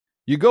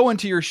You go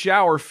into your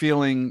shower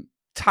feeling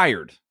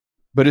tired,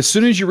 but as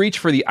soon as you reach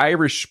for the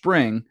Irish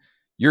Spring,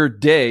 your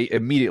day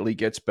immediately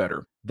gets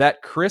better.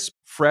 That crisp,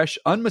 fresh,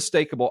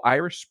 unmistakable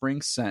Irish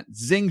Spring scent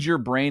zings your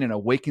brain and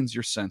awakens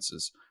your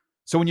senses.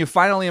 So when you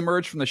finally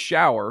emerge from the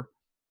shower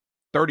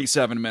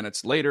 37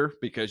 minutes later,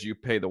 because you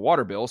pay the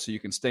water bill so you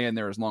can stay in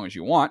there as long as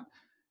you want,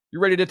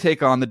 you're ready to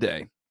take on the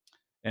day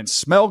and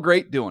smell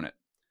great doing it.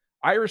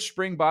 Irish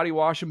Spring Body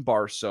Wash and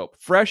Bar Soap.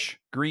 Fresh,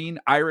 green,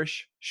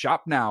 Irish.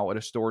 Shop now at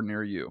a store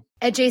near you.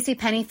 At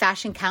JCPenney,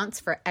 fashion counts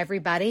for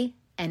everybody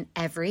and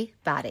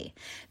everybody.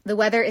 The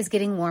weather is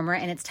getting warmer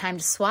and it's time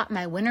to swap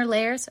my winter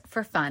layers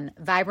for fun,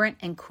 vibrant,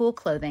 and cool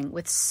clothing.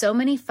 With so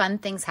many fun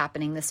things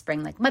happening this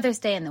spring, like Mother's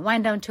Day and the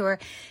Wind Down Tour,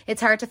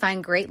 it's hard to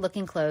find great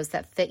looking clothes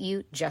that fit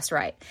you just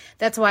right.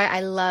 That's why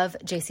I love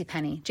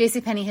JCPenney.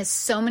 JCPenney has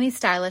so many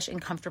stylish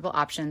and comfortable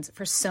options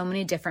for so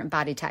many different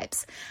body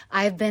types.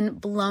 I've been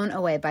blown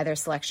away by their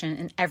selection,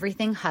 and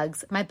everything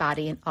hugs my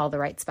body in all the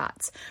right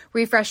spots.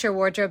 Refresh your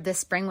wardrobe this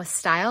spring with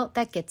style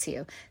that gets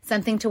you.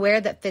 Something to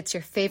wear that fits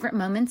your favorite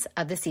moments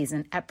of the season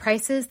at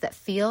prices that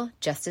feel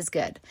just as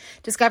good.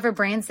 Discover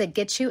brands that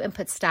get you and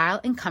put style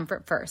and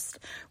comfort first,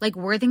 like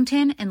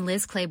Worthington and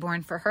Liz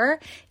Claiborne for her,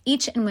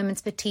 each in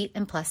women's petite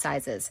and plus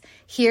sizes.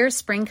 Here,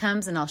 spring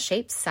comes in all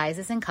shapes,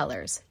 sizes, and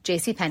colors.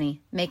 JCPenney,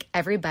 make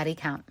everybody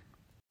count.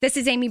 This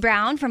is Amy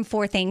Brown from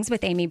 4 Things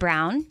with Amy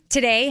Brown.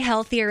 Today,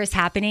 healthier is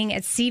happening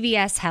at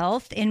CVS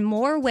Health in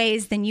more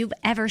ways than you've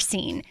ever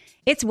seen.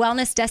 It's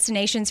wellness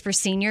destinations for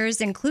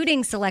seniors,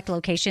 including select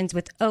locations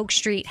with Oak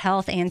Street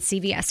Health and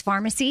CVS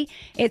Pharmacy.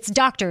 It's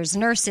doctors,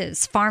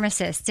 nurses,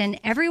 pharmacists, and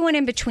everyone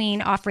in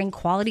between offering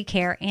quality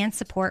care and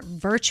support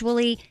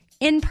virtually,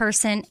 in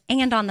person,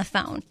 and on the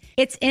phone.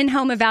 It's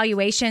in-home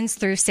evaluations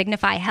through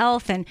Signify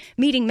Health and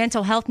meeting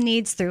mental health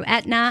needs through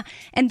Aetna.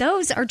 And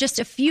those are just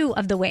a few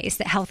of the ways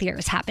that healthier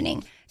is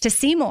happening. To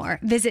see more,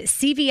 visit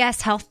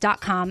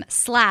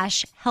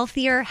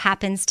cvshealth.com/healthier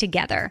happens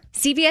together.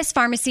 CVS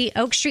Pharmacy,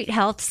 Oak Street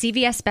Health,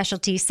 CVS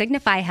Specialty,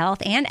 Signify Health,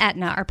 and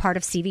Aetna are part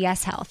of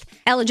CVS Health.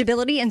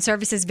 Eligibility and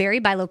services vary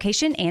by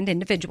location and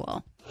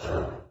individual.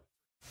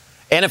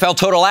 NFL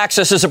Total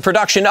Access is a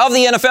production of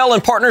the NFL in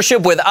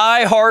partnership with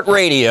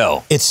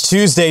iHeartRadio. It's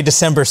Tuesday,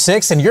 December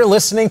 6th, and you're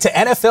listening to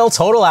NFL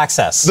Total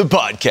Access, the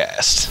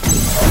podcast.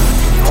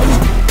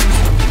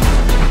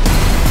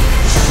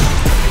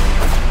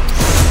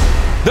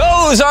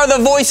 Those are the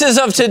voices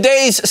of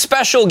today's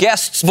special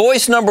guests.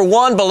 Voice number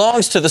 1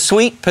 belongs to the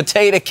Sweet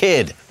Potato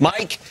Kid,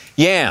 Mike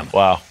Yam.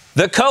 Wow.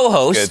 The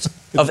co-host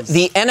of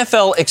the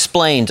NFL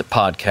Explained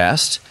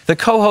podcast, the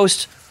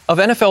co-host of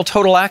NFL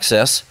Total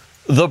Access,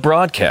 the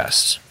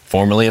broadcast,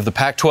 formerly of the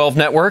Pac-12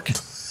 Network,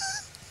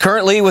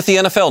 currently with the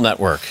NFL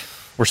Network.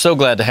 We're so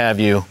glad to have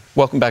you.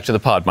 Welcome back to the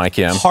pod, Mike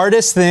Yam.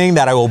 Hardest thing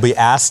that I will be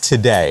asked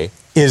today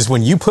is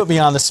when you put me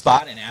on the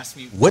spot and ask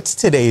me, what's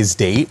today's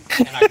date?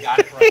 And I got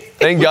it right.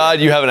 Thank God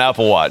you have an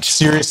Apple Watch.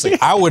 Seriously,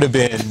 I would have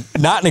been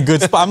not in a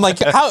good spot. I'm like,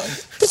 how?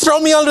 Throw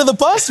me under the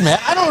bus, man.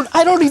 I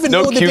don't even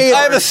know the date.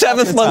 I have a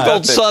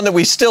 7-month-old son that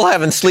we still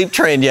haven't sleep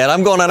trained yet.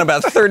 I'm going on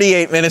about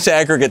 38 minutes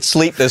aggregate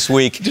sleep this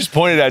week. Just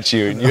pointed at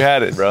you and you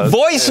had it, bro.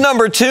 Voice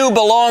number 2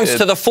 belongs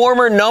to the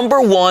former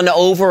number 1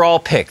 overall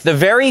pick, the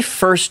very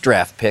first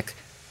draft pick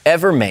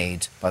ever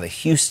made by the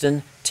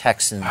Houston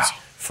Texans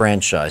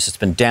franchise. It's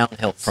been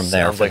downhill from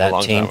there for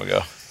that team. Time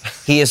ago.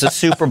 He is a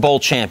Super Bowl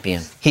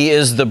champion. He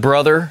is the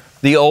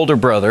older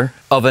brother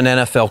of an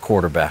NFL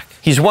quarterback.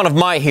 He's one of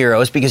my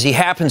heroes because he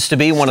happens to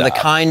be one of the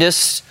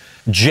kindest,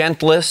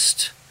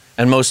 gentlest,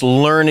 and most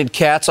learned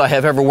cats I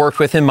have ever worked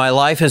with in my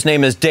life. His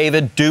name is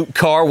David Duke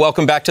Carr.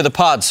 Welcome back to the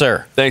pod,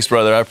 sir. Thanks,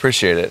 brother. I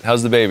appreciate it.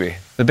 How's the baby?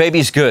 The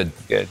baby's good.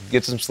 Good.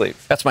 Get some sleep.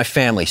 That's my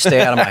family.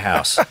 Stay out of my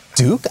house.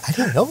 Duke? I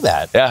didn't know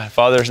that. Yeah,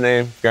 father's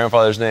name,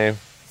 grandfather's name.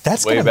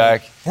 That's way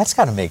back. That's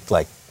got to make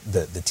like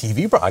the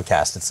TV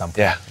broadcast at some point.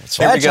 Yeah.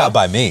 Bad job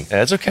by me.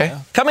 Yeah, it's okay. Yeah.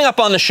 Coming up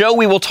on the show,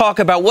 we will talk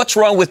about what's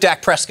wrong with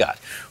Dak Prescott,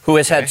 who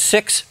has had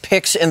 6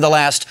 picks in the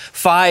last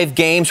 5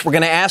 games. We're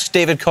going to ask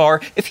David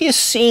Carr if he is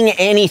seeing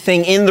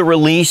anything in the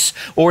release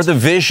or the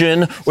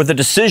vision or the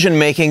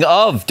decision-making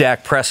of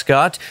Dak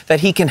Prescott that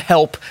he can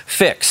help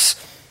fix.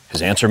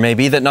 His answer may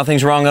be that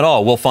nothing's wrong at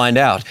all. We'll find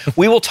out.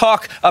 We will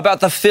talk about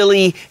the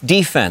Philly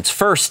defense.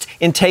 First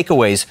in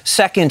takeaways,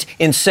 second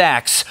in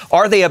sacks.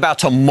 Are they about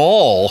to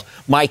maul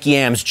Mike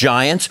Yam's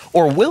Giants,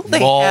 or will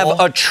they have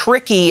a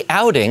tricky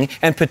outing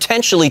and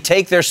potentially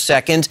take their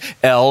second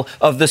L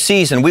of the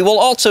season? We will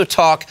also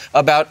talk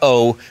about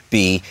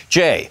OBJ,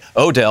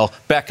 Odell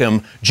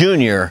Beckham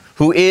Jr.,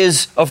 who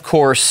is, of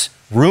course,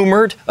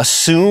 rumored,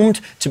 assumed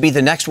to be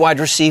the next wide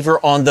receiver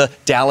on the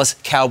Dallas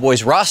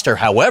Cowboys roster.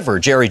 However,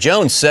 Jerry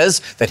Jones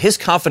says that his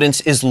confidence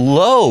is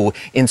low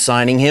in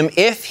signing him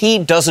if he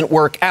doesn't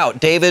work out.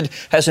 David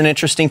has an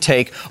interesting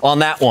take on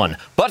that one.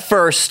 But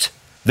first,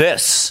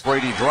 this.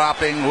 Brady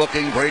dropping,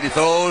 looking, Brady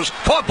throws,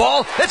 caught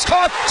ball, it's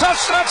caught,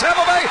 touchdown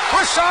Tampa Bay,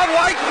 Rachaad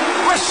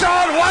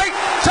White,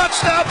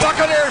 touchdown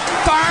Buccaneers,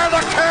 fire the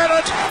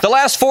cannons. The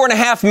last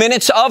 4.5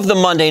 minutes of the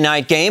Monday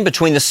night game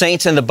between the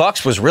Saints and the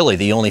Bucs was really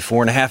the only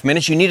 4.5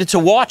 minutes you needed to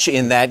watch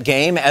in that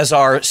game, as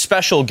our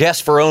special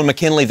guest Verone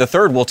McKinley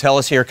III will tell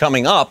us here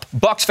coming up.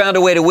 Bucs found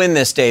a way to win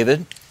this,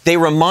 David. They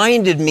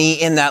reminded me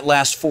in that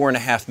last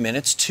 4.5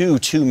 minutes,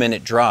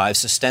 2-minute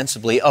drives,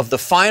 ostensibly, of the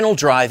final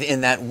drive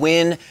in that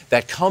win,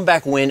 that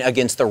comeback win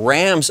against the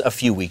Rams a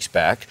few weeks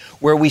back,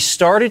 where we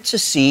started to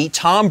see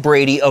Tom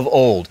Brady of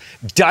old,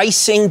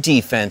 dicing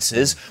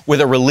defenses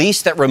with a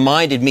release that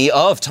reminded me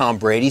of Tom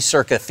Brady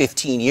circa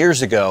 15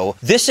 years ago.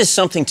 This is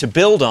something to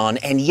build on,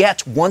 and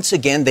yet, once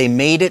again, they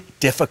made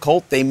it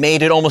difficult. They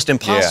made it almost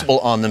impossible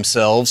on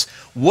themselves.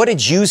 What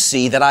did you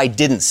see that I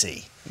didn't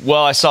see?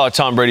 Well, I saw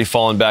Tom Brady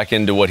falling back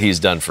into what he's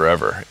done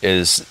forever,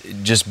 is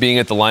just being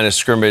at the line of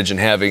scrimmage and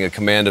having a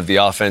command of the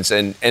offense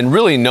and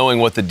really knowing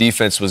what the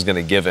defense was going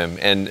to give him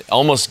and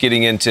almost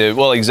getting into,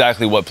 well,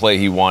 exactly what play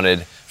he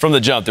wanted from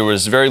the jump. There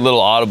was very little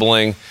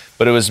audibling,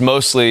 but it was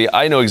mostly,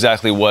 I know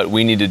exactly what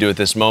we need to do at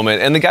this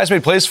moment. And the guys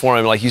made plays for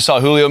him. Like you saw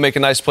Julio make a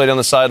nice play down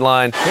the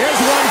sideline. Here's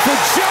one for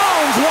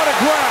Jones. What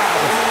a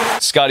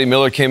grab. Scotty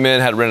Miller came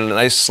in, had ran a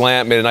nice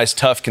slant, made a nice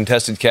tough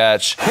contested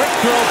catch. Quick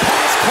throw,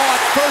 pass caught,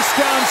 first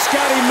down,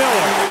 Scotty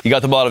Miller. He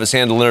got the ball out of his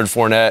hand to Leonard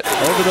Fournette.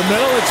 Over the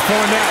middle, it's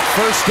Fournette,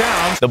 first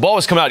down. The ball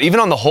was coming out.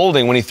 Even on the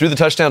holding, when he threw the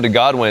touchdown to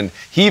Godwin,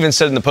 he even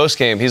said in the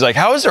postgame, he's like,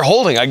 how is there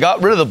holding? I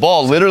got rid of the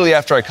ball literally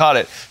after I caught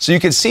it. So you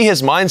can see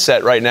his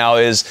mindset right now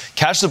is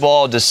catch the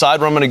ball, decide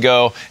where I'm going to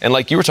go, and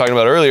like you were talking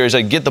about earlier, is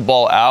like get the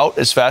ball out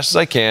as fast as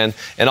I can,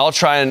 and I'll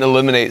try and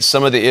eliminate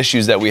some of the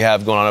issues that we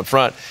have going on up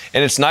front.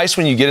 And it's nice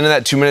when you get into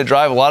that 2-minute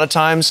drive. A lot of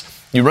times,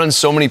 you run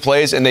so many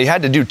plays, and they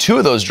had to do 2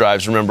 of those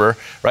drives, remember,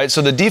 right?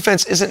 So the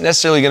defense isn't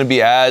necessarily going to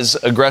be as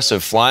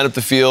aggressive flying up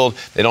the field.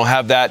 They don't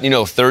have that,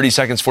 30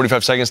 seconds,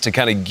 45 seconds to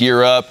kind of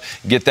gear up,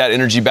 get that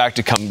energy back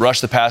to come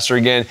rush the passer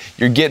again.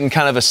 You're getting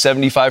kind of a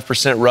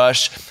 75%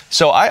 rush.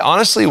 So I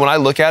honestly, when I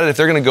look at it, if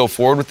they're going to go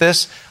forward with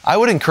this, I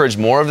would encourage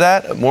more of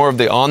that, more of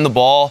the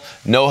on-the-ball,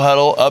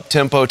 no-huddle,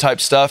 up-tempo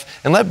type stuff,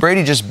 and let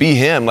Brady just be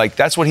him. Like,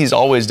 that's what he's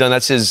always done.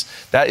 That's if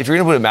you're going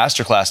to put a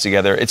masterclass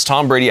together, it's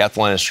Tom Brady at the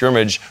line of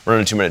scrimmage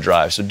running a 2-minute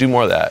drive. So do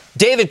more of that.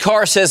 David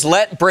Carr says,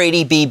 let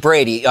Brady be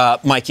Brady.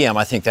 Mike Yam,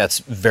 I think that's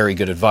very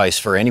good advice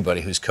for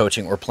anybody who's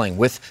coaching or playing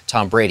with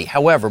Tom Brady.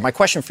 However, my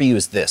question for you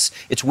is this.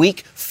 It's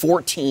week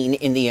 14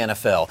 in the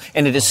NFL,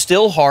 and it is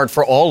still hard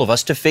for all of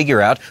us to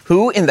figure out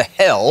who in the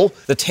hell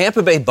the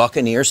Tampa Bay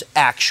Buccaneers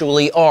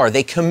actually are.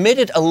 They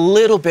committed a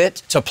little bit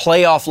to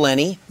playoff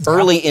Lenny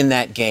early in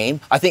that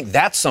game. I think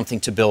that's something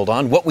to build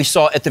on. What we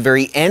saw at the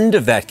very end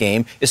of that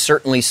game is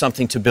certainly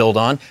something to build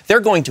on.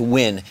 They're going to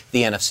win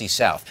the NFC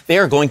South. They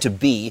are going to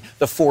be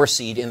the 4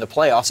 seed in the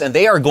playoffs, and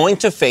they are going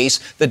to face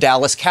the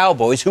Dallas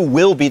Cowboys, who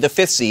will be the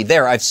 5th seed.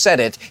 There, I've said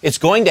it. It's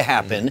going to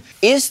happen.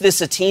 Is this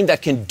a team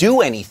that can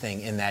do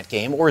anything in that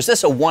game, or is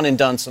this a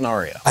one-and-done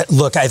scenario?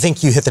 Look, I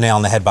think you hit the nail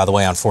on the head, by the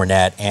way, on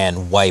Fournette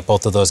and White.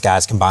 Both of those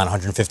guys combined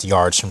 150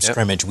 yards from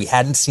scrimmage. We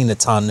hadn't seen a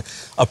ton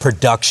of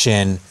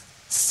production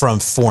from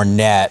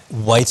Fournette.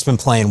 White's been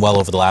playing well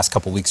over the last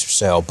couple weeks or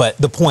so. But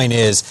the point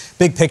is,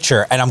 big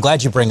picture, and I'm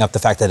glad you bring up the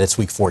fact that it's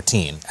week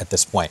 14 at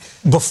this point.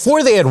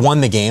 Before they had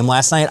won the game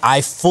last night,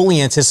 I fully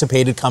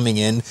anticipated coming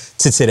in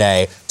to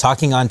today,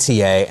 talking on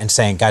TA and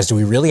saying, guys, do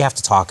we really have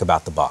to talk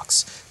about the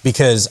Bucs?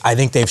 Because I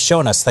think they've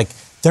shown us,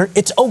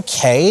 it's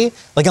okay.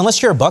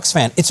 Unless you're a Bucs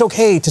fan, it's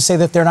okay to say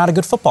that they're not a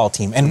good football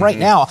team. And right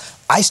now,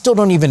 I still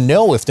don't even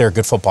know if they're a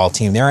good football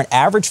team. They're an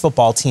average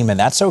football team, and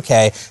that's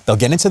okay. They'll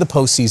get into the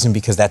postseason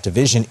because that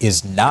division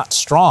is not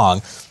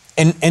strong.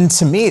 And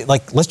to me,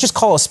 let's just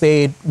call a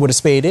spade what a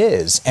spade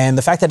is. And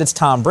the fact that it's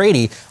Tom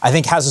Brady, I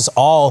think, has us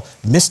all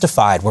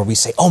mystified, where we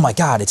say, oh, my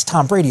God, it's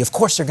Tom Brady. Of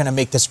course they're going to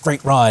make this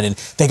great run. And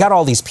they got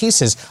all these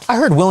pieces. I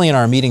heard Willie in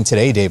our meeting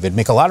today, David,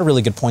 make a lot of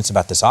really good points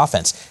about this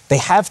offense. They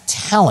have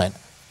talent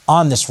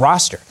on this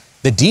roster.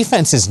 The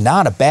defense is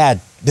not a bad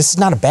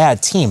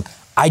team.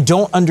 I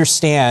don't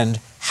understand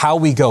how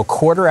we go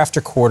quarter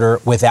after quarter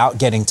without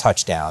getting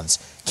touchdowns,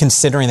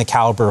 considering the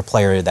caliber of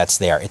player that's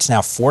there. It's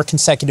now 4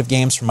 consecutive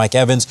games for Mike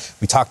Evans.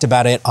 We talked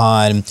about it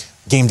on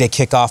game day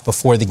kickoff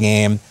before the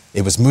game.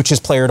 It was Mooch's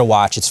player to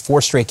watch. It's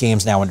 4 straight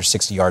games now under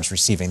 60 yards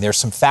receiving. There's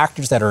some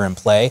factors that are in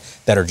play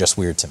that are just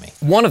weird to me.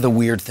 One of the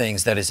weird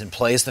things that is in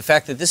play is the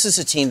fact that this is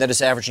a team that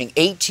is averaging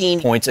 18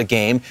 points a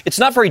game. It's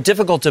not very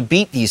difficult to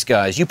beat these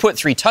guys. You put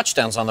 3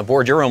 touchdowns on the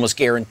board, you're almost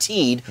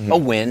guaranteed a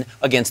win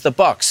against the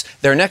Bucs.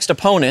 Their next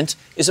opponent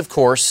is, of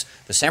course,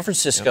 the San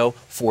Francisco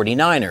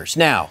 49ers.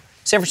 Now,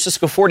 San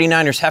Francisco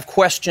 49ers have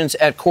questions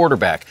at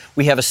quarterback.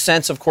 We have a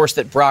sense, of course,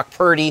 that Brock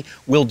Purdy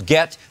will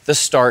get the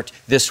start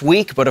this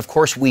week. But, of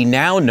course, we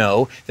now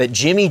know that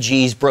Jimmy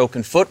G's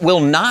broken foot will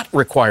not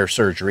require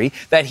surgery,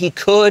 that he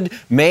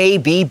may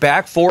be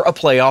back for a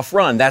playoff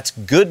run. That's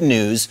good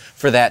news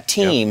for that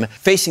team. Yep.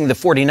 Facing the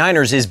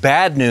 49ers is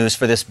bad news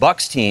for this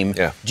Bucs team.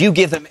 Yeah. Do you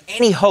give them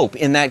any hope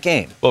in that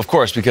game? Well, of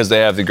course, because they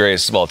have the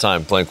greatest of all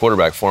time playing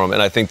quarterback for them.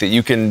 And I think that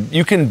you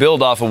can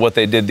build off of what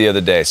they did the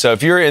other day. So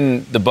if you're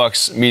in the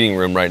Bucs meeting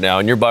room right now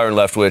and you're Byron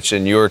Leftwich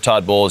and you're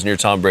Todd Bowles and you're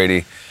Tom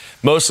Brady,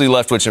 mostly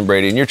Leftwich and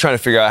Brady, and you're trying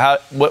to figure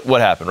out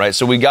what happened, right?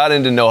 So we got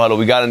into no huddle.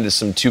 We got into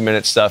some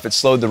 2-minute stuff. It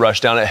slowed the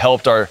rush down. It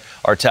helped our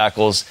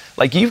tackles.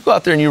 Like, you go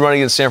out there and you run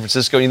against San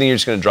Francisco and you think you're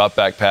just going to drop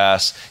back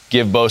pass,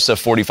 give Bosa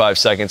 45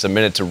 seconds, a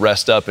minute to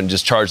rest up and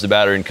just charge the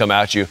batter and come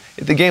at you.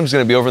 If the game's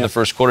going to be over in the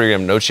first quarter, you're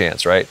going to have no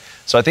chance, right?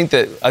 So I think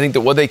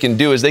that what they can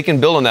do is they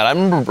can build on that.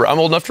 I'm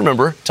old enough to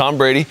remember Tom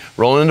Brady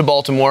rolling into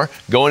Baltimore,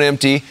 going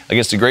empty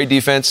against a great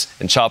defense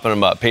and chopping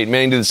them up. Peyton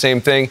Manning did the same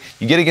thing.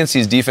 You get against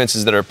these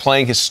defenses that are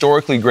playing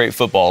historically great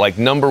football, like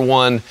number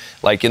one,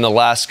 like in the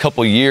last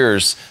couple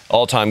years,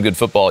 all-time good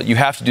football. You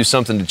have to do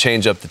something to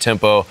change up the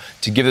tempo,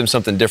 to give them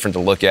something different to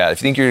look at. If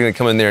you think you're going to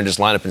come in there and just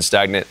line up and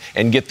stagnant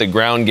and get the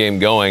ground game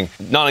going,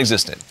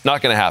 non-existent.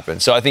 Not going to happen.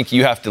 So I think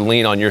you have to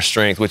lean on your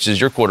strength, which is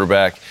your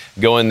quarterback.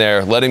 Go in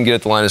there, let him get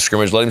at the line of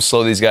scrimmage, let him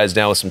slow these guys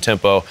down with some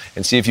tempo,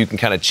 and see if you can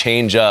kind of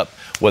change up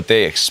what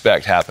they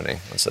expect happening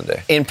on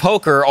Sunday. In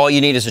poker, all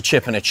you need is a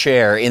chip and a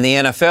chair. In the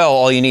NFL,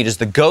 all you need is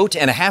the GOAT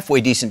and a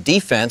halfway decent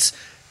defense.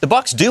 The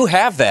Bucs do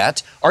have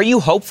that. Are you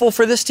hopeful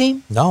for this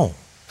team? No.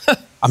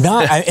 I'm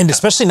not, and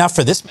especially not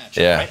for this match.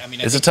 Yeah, right? I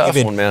mean, it's a tough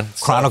one, man.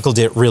 Chronicled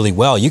it really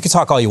well. You can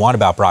talk all you want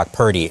about Brock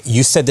Purdy.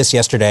 You said this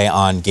yesterday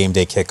on Game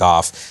Day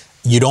Kickoff.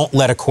 You don't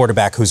let a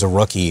quarterback who's a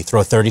rookie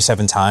throw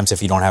 37 times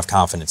if you don't have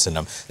confidence in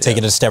them. Take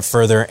it a step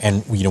further,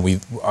 and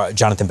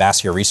Jonathan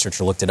Bassey, a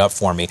researcher, looked it up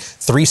for me.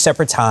 3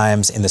 separate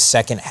times in the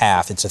second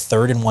half. It's a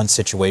 3rd and 1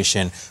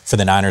 situation for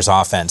the Niners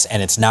offense,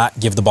 and it's not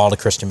give the ball to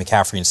Christian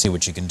McCaffrey and see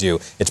what you can do.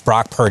 It's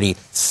Brock Purdy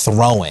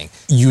throwing.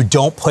 You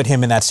don't put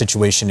him in that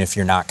situation if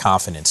you're not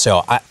confident.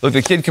 So look,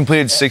 the kid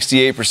completed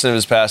 68% of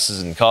his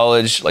passes in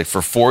college, like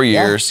for 4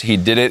 years. Yeah. He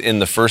did it in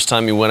the first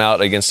time he went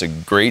out against a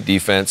great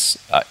defense.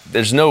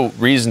 There's no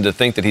reason to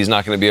think that he's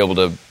not going to be able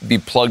to be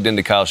plugged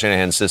into Kyle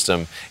Shanahan's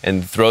system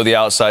and throw the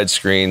outside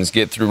screens,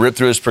 rip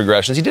through his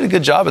progressions. He did a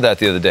good job of that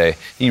the other day.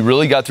 He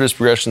really got through his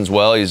progressions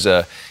well. He's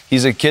a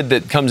kid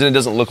that comes in and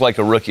doesn't look like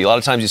a rookie. A lot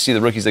of times you see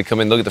the rookies that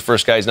come in, look at the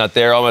first guy, he's not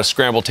there, I'm going to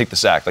scramble, take the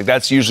sack. Like,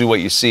 that's usually what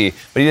you see.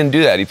 But he didn't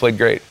do that. He played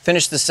great.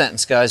 Finish the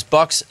sentence, guys.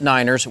 Bucs,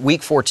 Niners,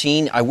 Week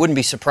 14. I wouldn't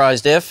be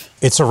surprised if...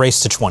 It's a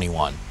race to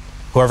 21.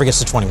 Whoever gets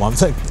to 21,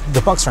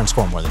 the Bucs aren't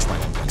scoring more than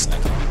 21 points in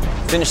that game.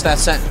 Finish that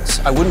sentence.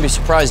 I wouldn't be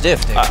surprised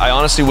if, Dave. I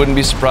honestly wouldn't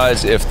be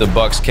surprised if the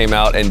Bucs came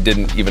out and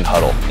didn't even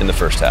huddle in the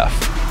first half.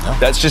 No.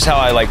 That's just how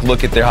I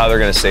look at how they're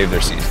going to save their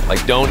season.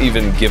 Don't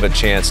even give a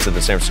chance to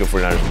the San Francisco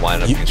 49ers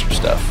line up against your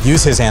stuff.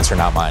 Use his answer,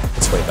 not mine.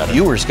 It's way better.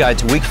 Viewer's Guide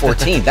to Week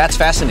 14. That's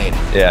fascinating.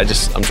 Yeah,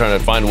 I'm trying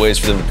to find ways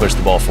for them to push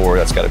the ball forward.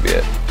 That's got to be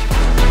it.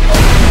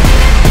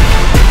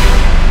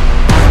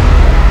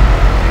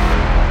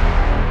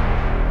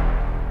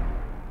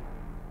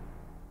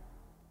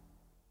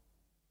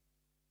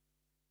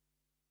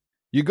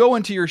 You go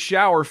into your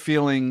shower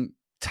feeling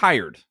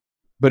tired,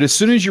 but as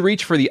soon as you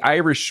reach for the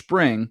Irish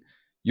Spring,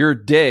 your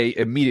day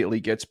immediately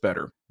gets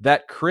better.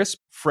 That crisp,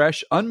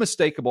 fresh,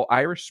 unmistakable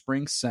Irish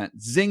Spring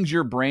scent zings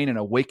your brain and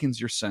awakens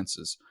your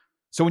senses.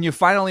 So when you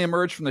finally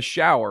emerge from the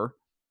shower,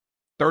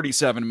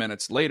 37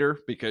 minutes later,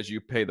 because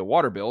you pay the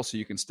water bill so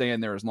you can stay in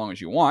there as long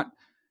as you want,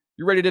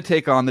 you're ready to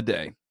take on the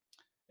day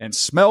and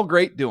smell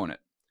great doing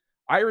it.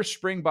 Irish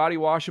Spring Body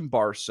Wash and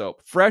Bar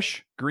Soap.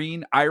 Fresh,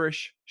 green,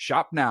 Irish.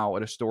 Shop now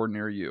at a store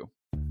near you.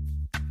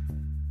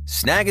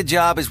 Snag a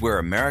Job is where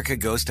America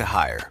goes to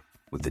hire,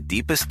 with the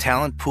deepest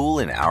talent pool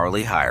in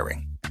hourly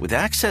hiring. With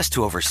access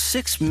to over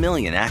 6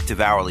 million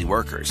active hourly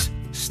workers,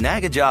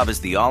 Snag a Job is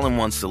the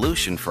all-in-one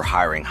solution for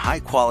hiring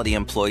high-quality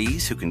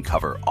employees who can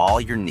cover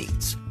all your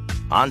needs.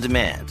 On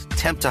demand,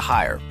 temp to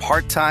hire,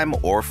 part-time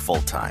or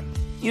full-time.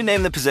 You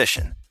name the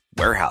position.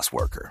 Warehouse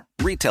worker,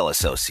 retail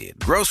associate,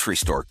 grocery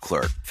store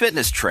clerk,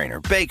 fitness trainer,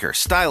 baker,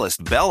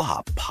 stylist,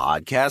 bellhop,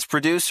 podcast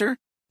producer.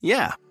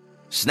 Yeah,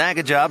 Snag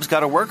a Job's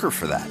got a worker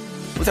for that.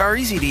 With our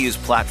easy-to-use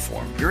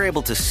platform, you're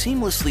able to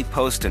seamlessly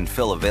post and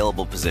fill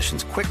available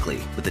positions quickly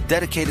with a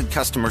dedicated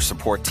customer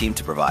support team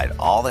to provide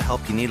all the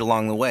help you need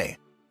along the way.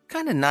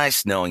 Kind of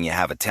nice knowing you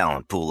have a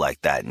talent pool like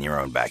that in your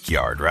own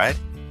backyard, right?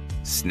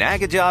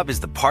 Snag a Job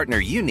is the partner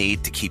you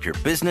need to keep your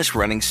business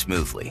running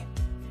smoothly.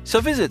 So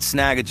visit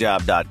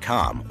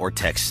snagajob.com or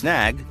text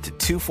snag to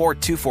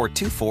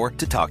 242424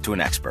 to talk to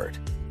an expert.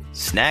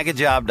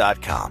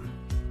 Snagajob.com,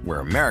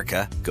 where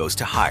America goes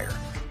to hire.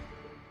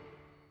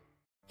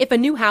 If a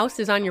new house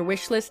is on your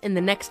wish list in the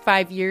next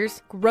 5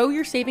 years, grow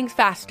your savings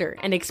faster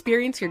and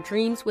experience your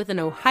dreams with an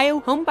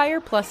Ohio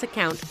Homebuyer Plus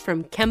account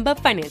from Kemba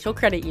Financial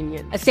Credit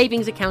Union. A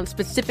savings account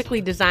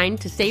specifically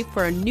designed to save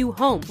for a new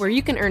home, where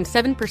you can earn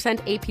 7%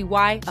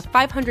 APY,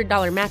 a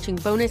 $500 matching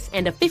bonus,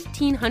 and a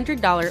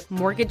 $1,500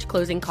 mortgage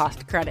closing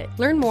cost credit.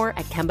 Learn more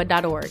at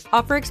Kemba.org.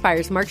 Offer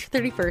expires March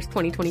 31st,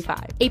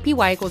 2025.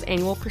 APY equals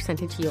annual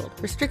percentage yield.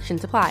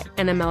 Restrictions apply.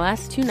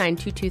 NMLS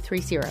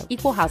 292230.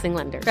 Equal housing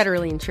lender.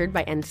 Federally insured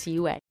by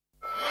NCUA.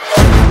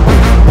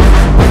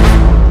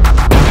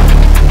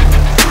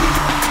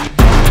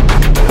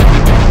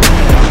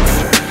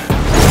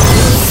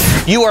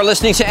 You are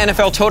listening to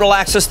NFL Total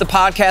Access, the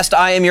podcast.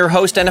 I am your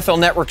host, NFL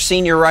Network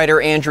senior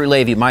writer Andrew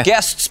Levy. My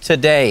guests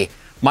today,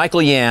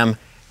 Michael Yam,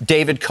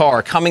 David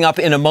Carr. Coming up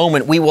in a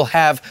moment, we will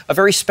have a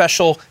very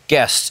special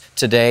guest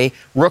today,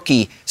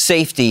 rookie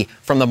safety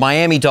from the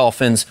Miami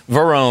Dolphins,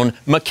 Verone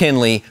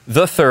McKinley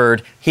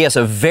III. He has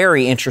a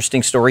very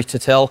interesting story to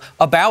tell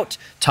about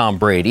Tom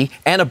Brady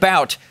and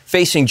about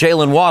facing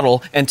Jalen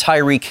Waddle and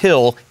Tyreek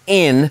Hill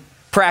in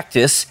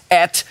practice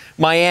at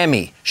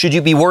Miami. Should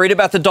you be worried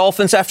about the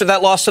Dolphins after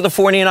that loss to the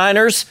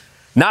 49ers?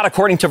 Not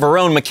according to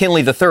Verone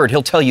McKinley III.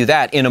 He'll tell you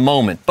that in a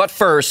moment. But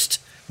first,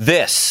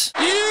 this.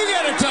 You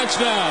get a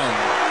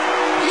touchdown.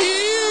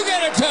 You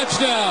get a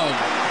touchdown.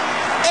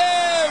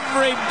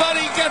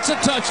 Everybody gets a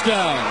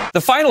touchdown.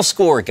 The final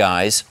score,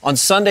 guys, on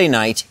Sunday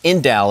night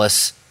in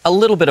Dallas, a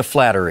little bit of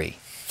flattery.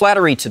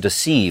 Flattery to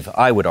deceive,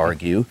 I would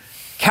argue.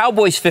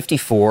 Cowboys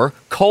 54,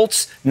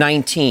 Colts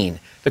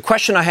 19. The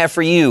question I have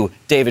for you,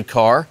 David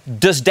Carr,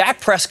 does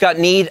Dak Prescott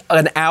need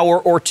an hour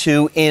or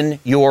two in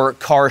your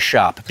car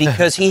shop?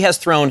 Because he has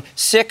thrown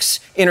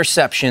 6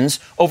 interceptions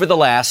over the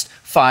last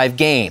 5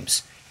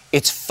 games.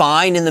 It's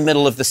fine in the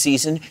middle of the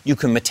season. You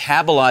can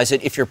metabolize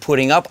it if you're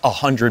putting up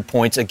 100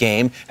 points a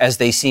game, as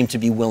they seem to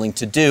be willing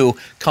to do.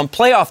 Come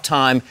playoff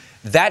time,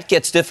 that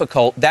gets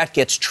difficult, that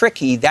gets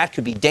tricky, that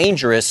could be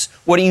dangerous.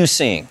 What are you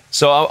seeing?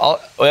 So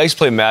I used to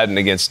play Madden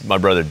against my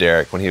brother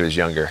Derek when he was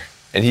younger.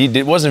 And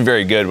he wasn't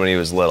very good when he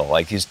was little.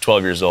 Like, he's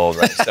 12 years old,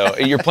 right? So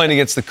you're playing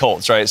against the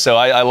Colts, right? So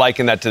I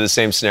liken that to the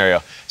same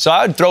scenario. So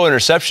I would throw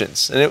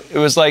interceptions. And it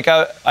was like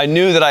I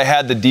knew that I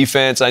had the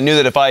defense. I knew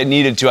that if I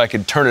needed to, I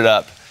could turn it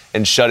up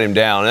and shut him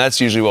down. And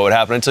that's usually what would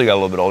happen until you got a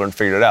little bit older and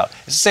figured it out.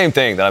 It's the same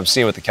thing that I'm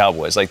seeing with the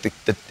Cowboys. Like, the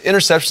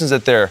interceptions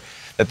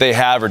that they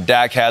have, or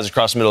Dak has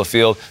across the middle of the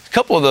field, a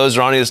couple of those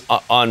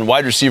are on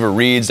wide receiver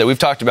reads that we've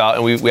talked about,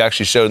 and we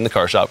actually showed in the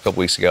car shop a couple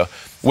weeks ago,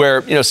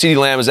 where, CeeDee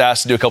Lamb is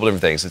asked to do a couple different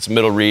things. It's a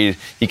middle read.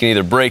 He can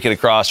either break it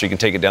across or he can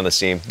take it down the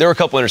seam. There were a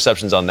couple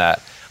interceptions on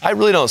that. I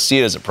really don't see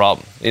it as a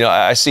problem.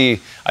 I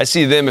see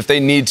them if they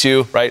need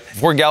to, right?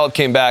 Before Gallup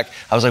came back,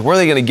 I was like, where are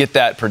they going to get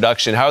that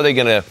production? How are they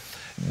going to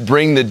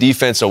bring the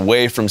defense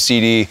away from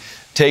CD,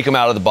 take him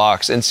out of the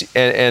box?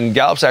 And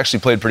Gallup's actually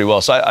played pretty well.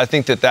 So I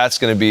think that that's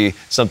going to be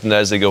something that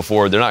as they go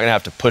forward, they're not going to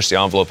have to push the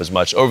envelope as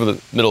much over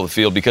the middle of the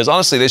field, because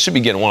honestly, they should be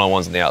getting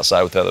one-on-ones on the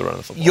outside with the other run of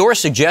the football. Your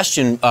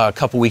suggestion a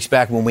couple weeks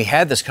back when we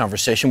had this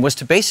conversation was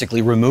to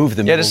basically remove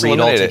the middle read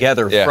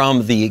altogether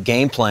from the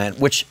game plan,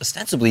 which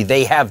ostensibly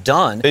they have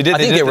done. They did.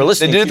 They did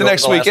it the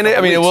next week. And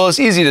it's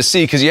easy to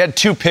see because you had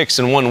 2 picks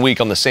in 1 week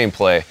on the same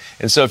play.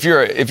 And so if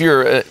you're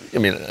an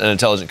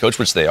intelligent coach,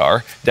 which they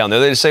are down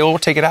there, they just say, well, we'll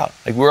take it out.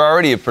 Like, we're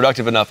already a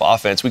productive enough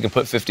offense. We can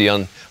put 50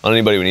 on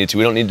anybody we need to.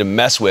 We don't need to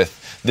mess with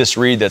this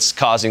read that's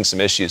causing some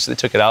issues. So they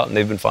took it out, and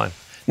they've been fine.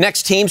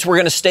 Next teams, we're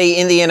going to stay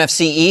in the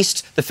NFC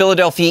East. The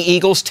Philadelphia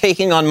Eagles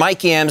taking on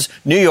Mike Yam's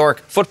New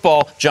York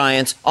Football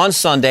Giants on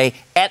Sunday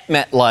at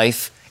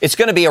MetLife. It's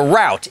going to be a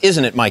rout,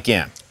 isn't it, Mike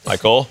Yam?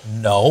 Michael?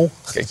 No.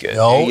 Okay, good.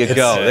 No,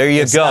 there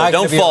you go.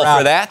 Don't fall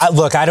for that.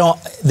 I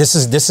don't. This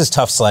is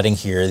tough sledding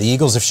here. The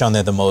Eagles have shown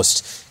they're the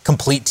most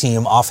complete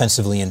team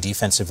offensively and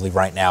defensively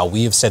right now.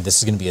 We have said this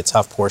is going to be a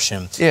tough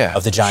portion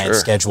of the Giants'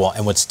 schedule.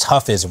 And what's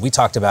tough is, and we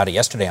talked about it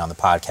yesterday on the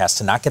podcast,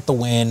 to not get the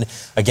win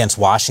against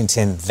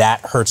Washington,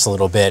 that hurts a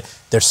little bit.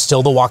 They're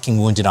still the walking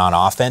wounded on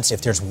offense.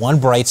 If there's one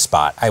bright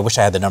spot, I wish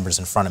I had the numbers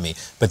in front of me,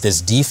 but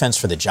this defense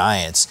for the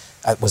Giants,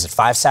 was it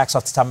 5 sacks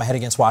off the top of my head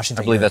against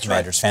Washington? I believe that's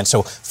right. Fan.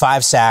 So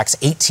 5 sacks,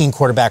 18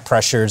 quarterback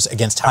pressures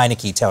against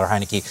Taylor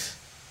Heineke.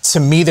 To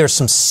me, there's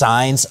some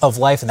signs of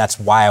life, and that's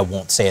why I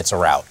won't say it's a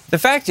rout. The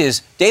fact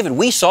is, David,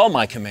 we saw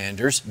my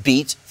Commanders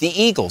beat the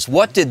Eagles.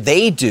 What did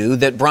they do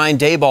that Brian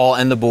Daboll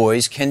and the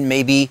boys can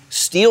maybe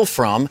steal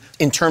from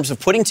in terms of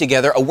putting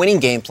together a winning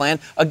game plan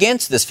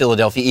against this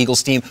Philadelphia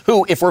Eagles team,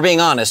 who, if we're being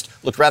honest,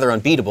 looked rather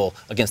unbeatable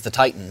against the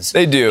Titans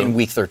in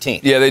Week 13?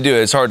 Yeah, they do.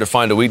 It's hard to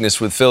find a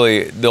weakness with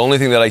Philly. The only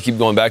thing that I keep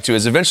going back to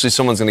is eventually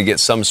someone's going to get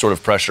some sort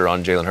of pressure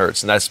on Jalen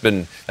Hurts, and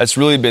that's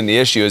really been the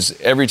issue. Is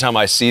every time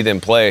I see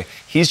them play,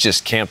 he's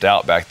just camped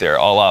out back there,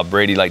 a la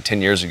Brady like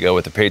 10 years ago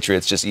with the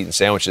Patriots, just eating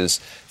sandwiches,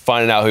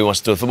 finding out who he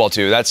wants to throw the football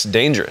to, that's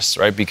dangerous,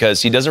 right?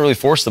 Because he doesn't really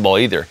force the ball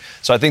either.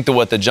 So I think that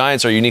what the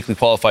Giants are uniquely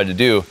qualified to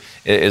do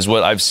is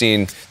what I've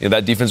seen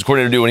that defensive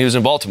coordinator do when he was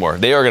in Baltimore.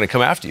 They are going to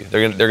come after you.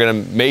 They're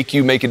going to make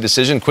you make a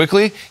decision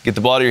quickly, get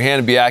the ball out of your hand,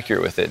 and be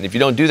accurate with it. And if you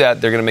don't do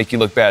that, they're going to make you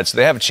look bad. So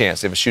they have a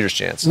chance. They have a shooter's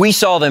chance. We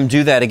saw them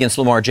do that against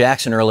Lamar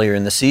Jackson earlier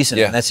in the season,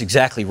 and that's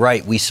exactly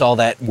right. We saw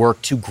that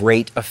work to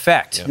great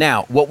effect. Yeah.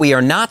 Now, what we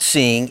are not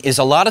seeing is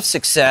a lot of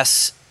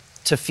success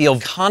to feel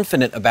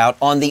confident about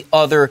on the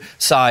other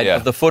side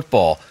of the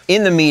football.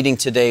 In the meeting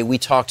today, we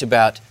talked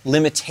about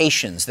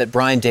limitations that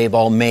Brian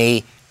Daboll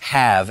may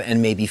have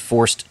and may be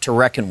forced to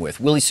reckon with.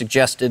 Willie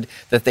suggested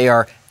that they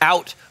are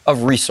out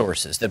of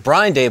resources, that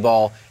Brian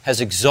Daboll has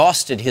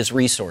exhausted his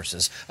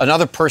resources.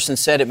 Another person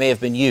said, it may have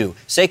been you,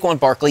 Saquon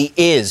Barkley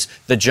is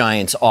the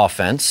Giants'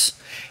 offense.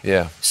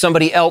 Yeah.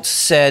 Somebody else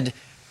said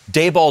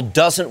Daboll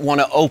doesn't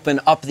want to open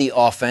up the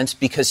offense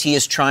because he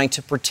is trying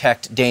to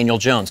protect Daniel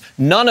Jones.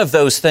 None of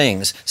those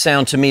things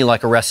sound to me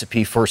like a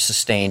recipe for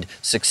sustained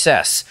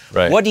success.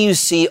 Right. What do you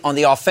see on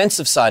the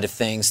offensive side of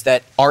things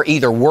that are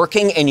either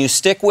working and you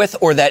stick with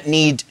or that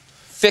need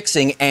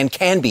fixing and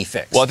can be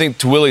fixed? Well, I think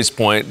to Willie's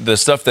point, the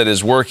stuff that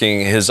is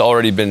working has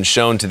already been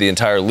shown to the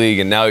entire league,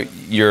 and now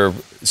you're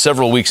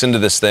several weeks into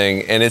this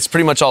thing, and it's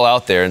pretty much all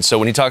out there. And so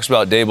when he talks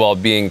about Daboll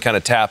being kind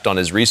of tapped on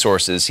his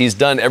resources, he's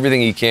done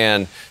everything he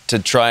can to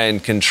try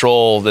and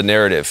control the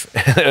narrative.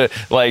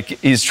 Like,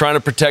 he's trying to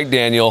protect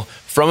Daniel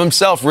from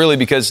himself, really,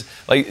 because,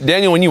 like,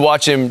 Daniel, when you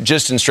watch him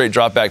just in straight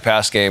drop-back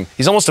pass game,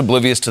 he's almost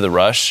oblivious to the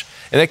rush.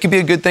 And that could be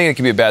a good thing, it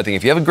could be a bad thing.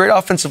 If you have a great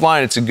offensive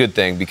line, it's a good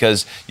thing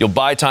because you'll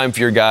buy time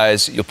for your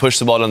guys, you'll push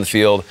the ball down the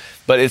field,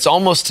 but it's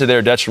almost to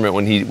their detriment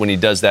when he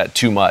does that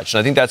too much. And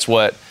I think that's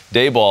what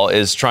Daboll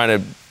is trying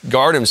to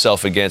guard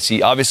himself against.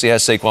 He obviously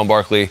has Saquon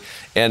Barkley,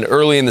 and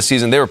early in the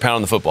season, they were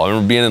pounding the football. I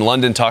remember being in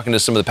London talking to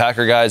some of the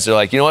Packer guys. They're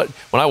like, you know what?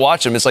 When I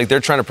watch them, it's like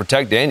they're trying to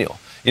protect Daniel.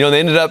 You know, they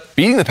ended up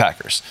beating the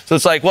Packers. So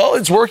it's like, well,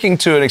 it's working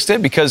to an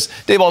extent because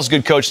Daboll's a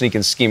good coach and he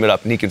can scheme it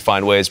up and he can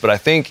find ways. But I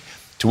think,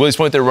 to Willie's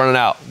point, they're running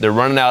out. They're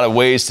running out of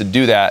ways to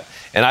do that.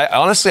 And I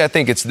honestly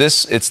think it's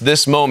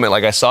this moment,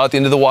 like I saw at the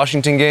end of the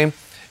Washington game.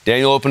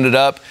 Daniel opened it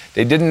up.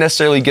 They didn't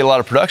necessarily get a lot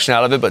of production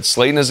out of it, but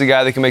Slayton is a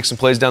guy that can make some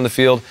plays down the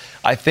field.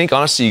 I think,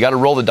 honestly, you got to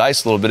roll the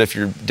dice a little bit if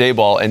you're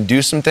Daboll and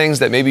do some things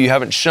that maybe you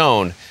haven't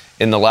shown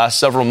in the last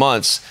several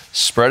months.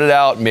 Spread it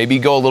out, maybe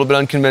go a little bit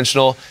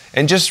unconventional,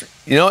 and just,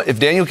 you know, if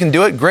Daniel can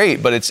do it,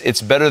 great, but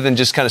it's better than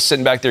just kind of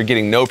sitting back there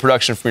getting no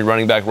production from your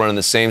running back, running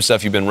the same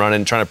stuff you've been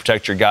running, trying to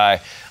protect your guy.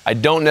 I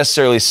don't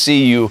necessarily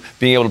see you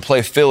being able to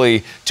play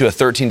Philly to a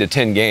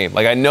 13-10 game.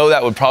 Like, I know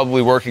that would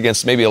probably work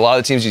against maybe a lot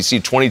of teams. You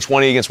see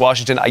 20-20 against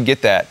Washington. I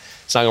get that.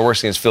 It's not going to work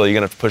against Philly. You're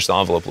going to have to push the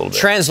envelope a little bit.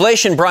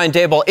 Translation, Brian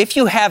Daboll, if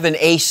you have an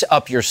ace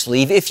up your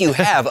sleeve, if you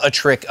have a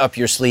trick up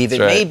your sleeve, it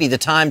may be the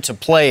time to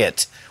play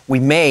it. We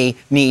may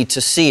need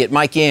to see it.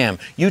 Mike Yam,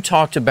 you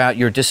talked about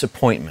your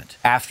disappointment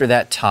after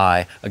that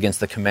tie against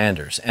the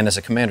Commanders. And as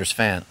a Commanders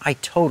fan, I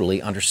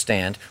totally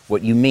understand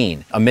what you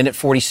mean.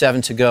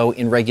 1:47 to go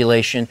in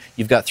regulation.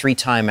 You've got 3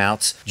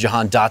 timeouts.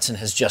 Jahan Dotson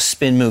has just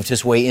spin moved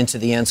his way into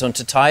the end zone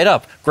to tie it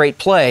up. Great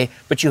play,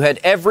 but you had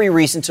every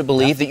reason to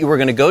believe that you were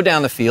going to go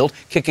down the field,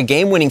 kick a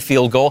game-winning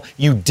field goal.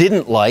 You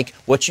didn't like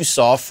what you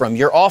saw from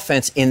your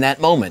offense in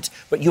that moment.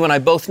 But you and I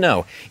both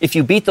know, if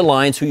you beat the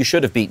Lions, who you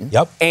should have beaten,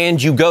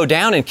 and you go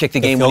down and kick the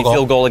game-winning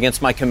field goal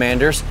against my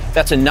Commanders,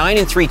 that's a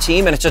 9-3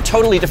 team, and it's a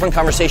totally different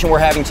conversation we're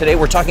having today.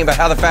 We're talking about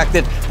how the fact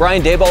that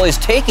Brian Daboll is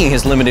taking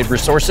his limited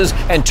resources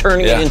and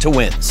turning it into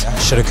wins.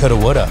 Shoulda, coulda,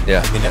 woulda.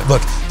 Yeah. I mean,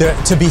 look,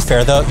 to be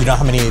fair, though, you know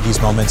how many of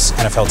these moments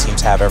NFL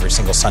teams have every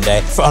single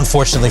Sunday?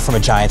 Unfortunately, from a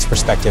Giants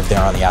perspective, they're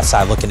on the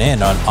outside looking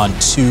in on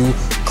 2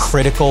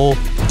 critical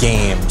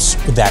games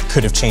that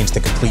could have changed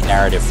the complete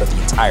narrative for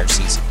the entire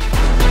season.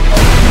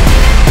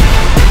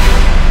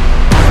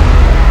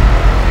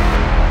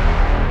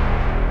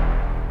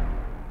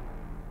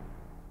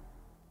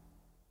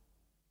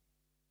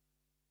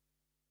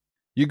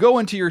 You go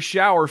into your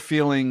shower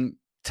feeling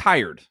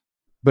tired,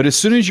 but as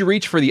soon as you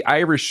reach for the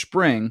Irish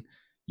Spring,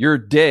 your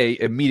day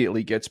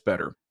immediately gets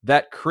better.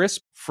 That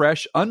crisp,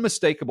 fresh,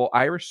 unmistakable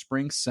Irish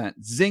Spring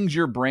scent zings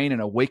your brain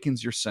and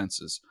awakens your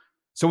senses.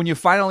 So when you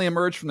finally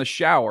emerge from the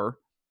shower,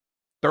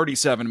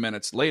 37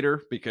 minutes later,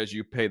 because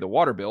you pay the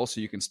water bill so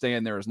you can stay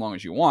in there as long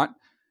as you want,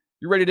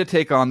 you're ready to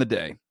take on the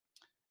day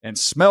and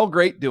smell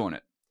great doing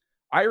it.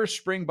 Irish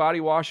Spring Body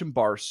Wash and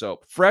Bar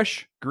Soap.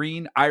 Fresh,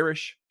 green,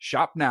 Irish.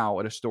 Shop now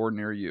at a store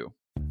near you.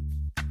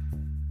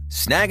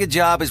 Snag a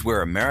Job is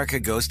where America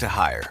goes to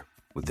hire,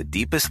 with the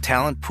deepest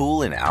talent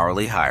pool in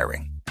hourly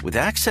hiring. With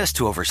access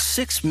to over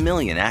 6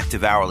 million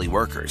active hourly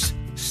workers,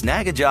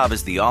 Snag a Job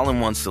is the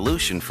all-in-one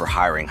solution for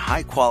hiring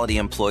high-quality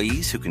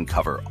employees who can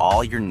cover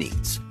all your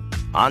needs.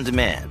 On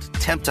demand,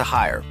 temp to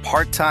hire,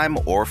 part-time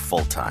or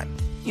full-time.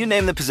 You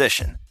name the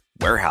position.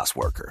 Warehouse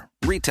worker,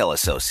 retail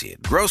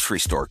associate, grocery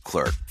store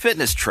clerk,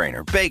 fitness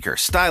trainer, baker,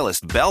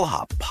 stylist,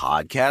 bellhop,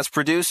 podcast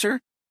producer.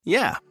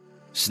 Yeah,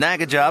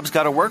 Snag a Job's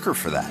got a worker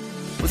for that.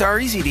 With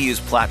our easy-to-use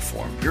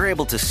platform, you're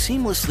able to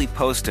seamlessly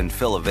post and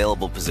fill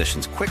available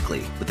positions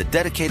quickly with a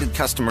dedicated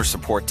customer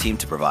support team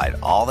to provide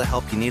all the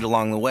help you need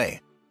along the way.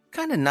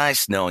 Kind of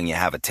nice knowing you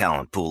have a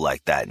talent pool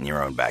like that in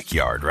your own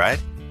backyard,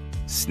 right?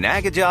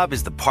 Snagajob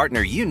is the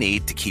partner you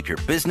need to keep your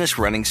business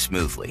running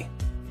smoothly.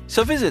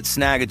 So visit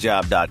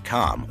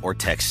snagajob.com or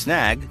text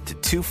snag to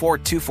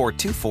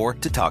 242424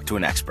 to talk to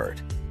an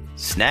expert.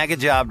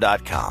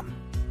 Snagajob.com,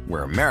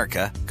 where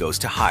America goes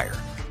to hire.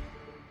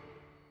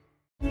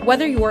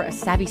 Whether you're a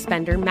savvy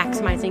spender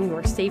maximizing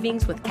your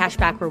savings with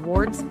cashback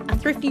rewards, a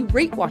thrifty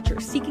rate watcher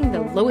seeking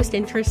the lowest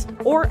interest,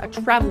 or a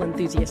travel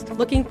enthusiast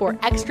looking for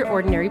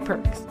extraordinary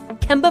perks,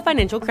 Kemba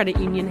Financial Credit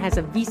Union has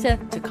a visa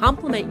to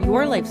complement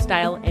your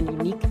lifestyle and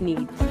unique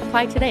needs.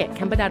 Apply today at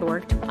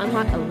Kemba.org to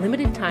unlock a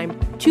limited time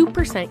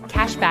 2%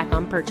 cash back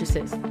on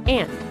purchases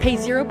and pay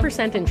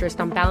 0% interest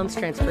on balance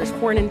transfers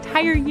for an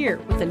entire year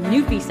with a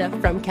new visa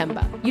from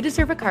Kemba. You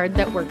deserve a card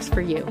that works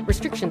for you.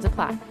 Restrictions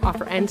apply.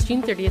 Offer ends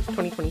June 30th,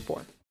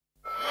 2024.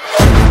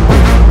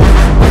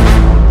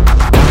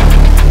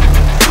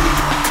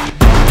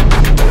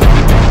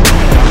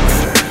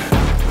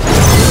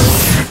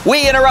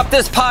 We interrupt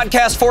this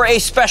podcast for a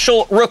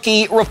special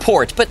rookie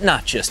report, but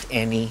not just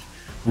any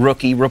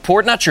rookie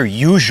report, not your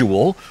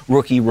usual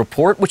rookie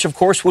report, which of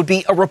course would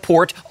be a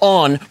report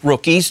on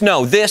rookies.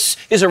 No, this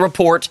is a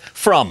report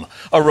from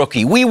a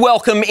rookie. We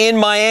welcome in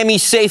Miami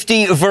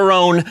safety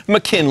Verone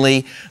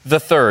McKinley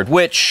III,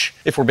 which,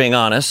 if we're being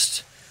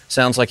honest,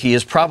 sounds like he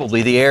is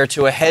probably the heir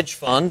to a hedge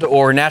fund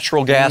or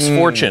natural gas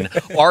fortune.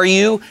 Are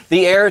you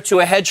the heir to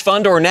a hedge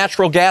fund or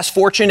natural gas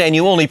fortune and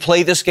you only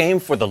play this game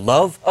for the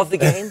love of the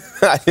game?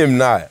 I am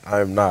not.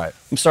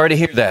 I'm sorry to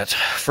hear that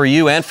for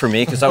you and for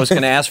me, because I was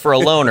going to ask for a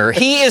loaner.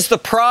 He is the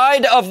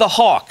pride of the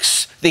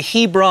Hawks, the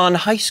Hebron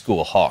High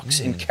School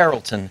Hawks in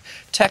Carrollton,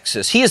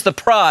 Texas. He is the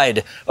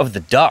pride of the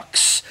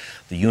Ducks,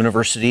 the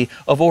University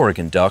of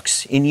Oregon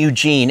Ducks in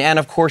Eugene. And,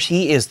 of course,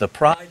 he is the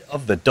pride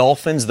of the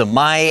Dolphins, the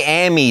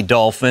Miami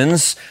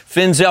Dolphins.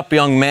 Fins up,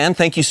 young man.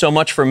 Thank you so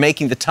much for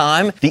making the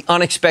time. The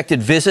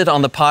unexpected visit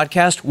on the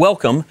podcast.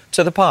 Welcome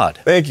to the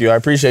pod. Thank you. I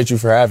appreciate you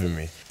for having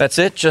me. That's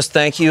it? Just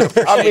thank you. I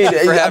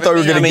thought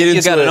we were going to get into it.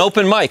 You got an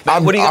open mic,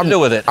 man. What are you going to do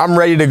with it? I'm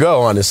ready to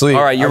go, honestly.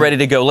 All right, you're ready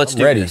to go. Let's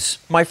do this.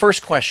 My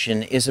first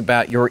question is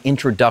about your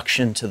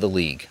introduction to the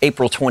league.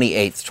 April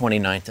 28th,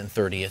 29th, and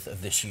 30th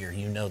of this year.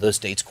 You know those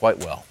dates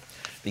quite well,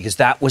 because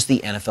that was the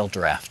NFL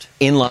draft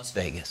in Las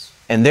Vegas.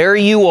 And there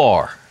you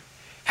are,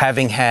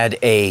 having had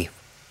a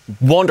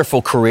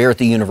wonderful career at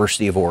the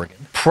University of Oregon,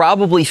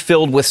 probably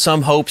filled with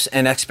some hopes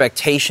and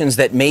expectations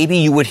that maybe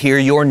you would hear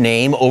your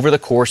name over the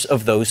course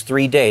of those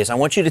 3 days. I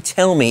want you to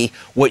tell me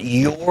what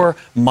your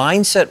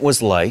mindset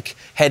was like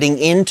heading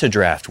into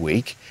draft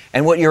week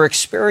and what your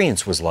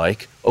experience was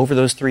like over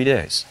those 3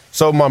 days.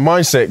 So my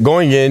mindset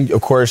going in,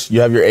 of course,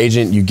 you have your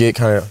agent, you get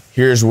kind of,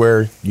 here's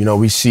where,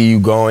 we see you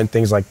going,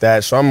 things like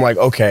that. So I'm like,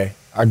 okay,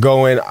 I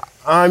go in,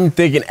 I'm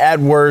thinking at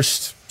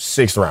worst,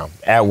 6th round,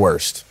 at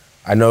worst.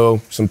 I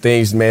know some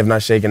things may have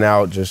not shaken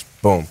out, just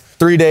boom.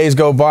 3 days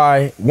go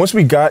by. Once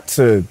we got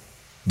to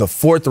the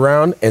 4th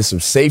round and some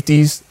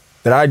safeties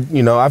that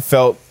I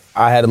felt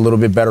I had a little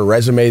bit better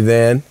resume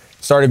than,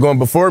 started going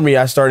before me,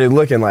 I started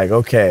looking like,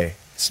 okay,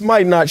 this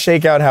might not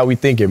shake out how we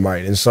think it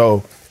might. And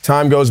so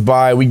time goes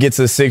by, we get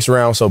to the 6th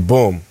round, so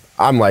boom.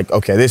 I'm like,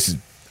 okay,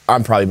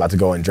 I'm probably about to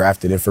go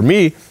undrafted. And for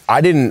me,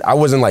 I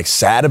wasn't like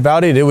sad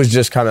about it. It was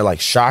just kind of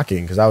like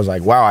shocking because I was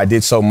like, wow, I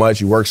did so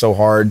much. You worked so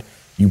hard.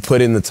 You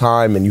put in the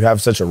time and you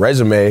have such a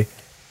resume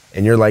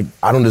and you're like,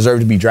 I don't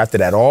deserve to be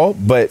drafted at all.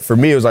 But for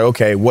me, it was like,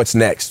 okay, what's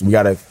next? We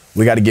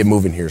gotta get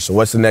moving here. So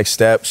what's the next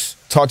steps?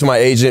 Talk to my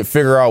agent,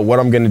 figure out what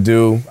I'm gonna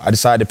do. I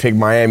decided to pick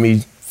Miami.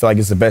 Feel like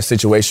it's the best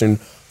situation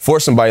for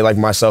somebody like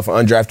myself,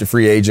 an undrafted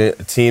free agent,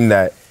 a team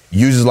that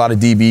uses a lot of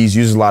DBs,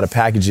 uses a lot of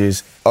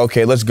packages.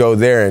 Okay, let's go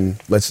there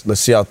and let's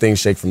see how things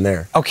shake from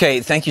there. Okay,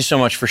 thank you so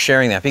much for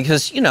sharing that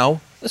because,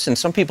 listen,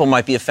 some people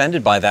might be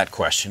offended by that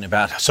question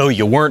about, so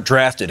you weren't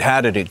drafted,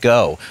 how did it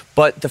go?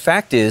 But the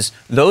fact is,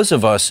 those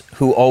of us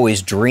who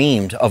always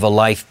dreamed of a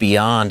life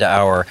beyond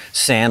our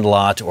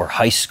sandlot or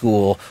high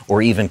school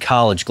or even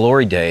college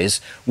glory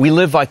days, we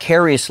live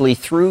vicariously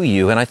through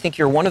you. And I think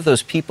you're one of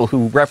those people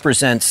who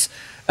represents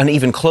an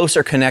even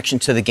closer connection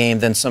to the game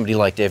than somebody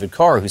like David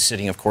Carr, who's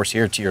sitting, of course,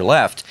 here to your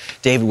left.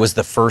 David was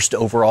the first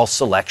overall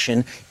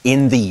selection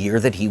in the year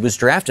that he was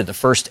drafted, the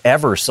first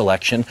ever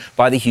selection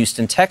by the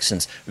Houston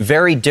Texans.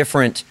 Very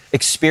different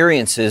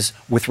experiences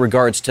with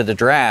regards to the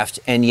draft,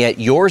 and yet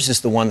yours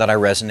is the one that I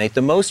resonate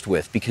the most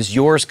with because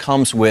yours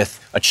comes with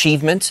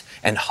achievement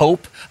and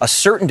hope, a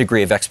certain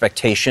degree of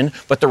expectation,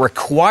 but the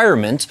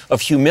requirement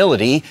of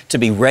humility to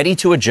be ready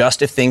to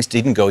adjust if things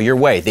didn't go your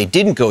way. They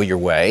didn't go your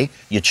way.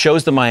 You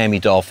chose the Miami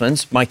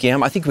Dolphins. Mike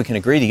Yam, I think we can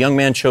agree the young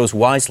man chose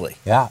wisely.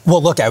 Yeah.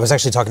 Well, look, I was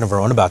actually talking to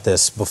Verone about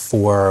this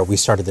before we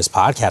started this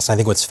podcast. I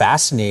think what's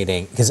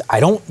fascinating, because I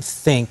don't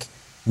think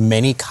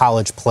many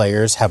college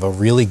players have a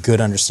really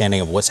good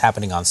understanding of what's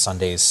happening on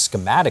Sundays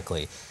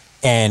schematically.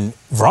 And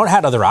Verona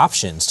had other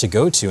options to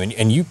go to.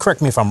 And you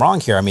correct me if I'm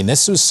wrong here. I mean,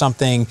 this was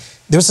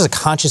a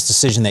conscious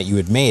decision that you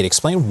had made.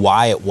 Explain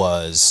why it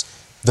was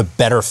the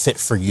better fit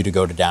for you to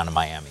go down to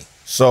Miami.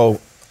 So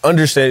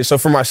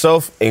for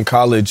myself in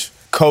college,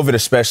 COVID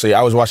especially,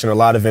 I was watching a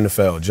lot of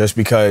NFL just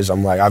because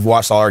I'm like, I've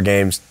watched all our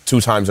games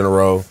 2 times in a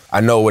row.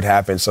 I know what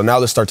happened. So now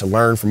let's start to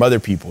learn from other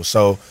people.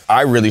 So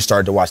I really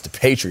started to watch the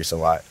Patriots a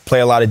lot, play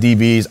a lot of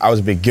DBs. I was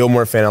a big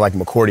Gilmore fan. I like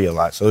McCourty a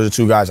lot. So those are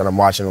 2 guys that I'm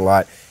watching a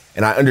lot.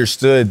 And I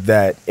understood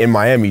that in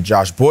Miami,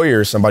 Josh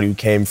Boyer is somebody who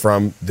came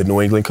from the New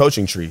England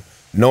coaching tree,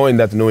 knowing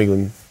that the New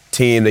England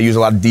team, they use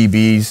a lot of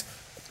DBs,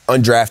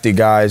 undrafted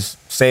guys,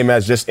 same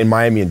as just in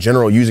Miami in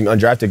general, using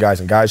undrafted guys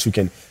and guys who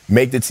can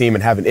make the team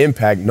and have an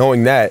impact,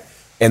 knowing that.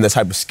 And the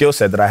type of skill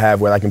set that I have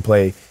where I can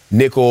play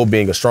nickel,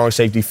 being a strong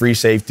safety, free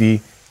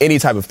safety, any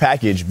type of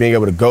package, being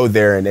able to go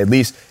there and at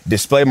least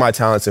display my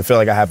talents and feel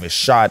like I have a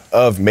shot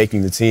of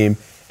making the team.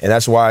 And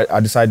that's why I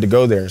decided to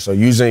go there. So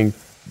using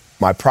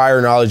my prior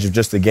knowledge of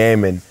just the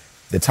game and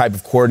the type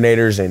of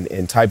coordinators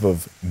and type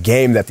of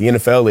game that the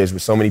NFL is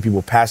with so many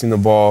people passing the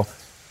ball,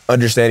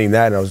 understanding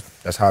that, and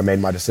that's how I made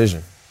my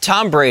decision.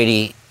 Tom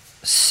Brady,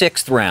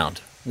 6th round.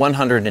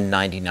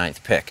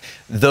 199th pick.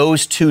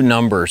 Those 2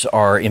 numbers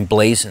are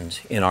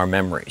emblazoned in our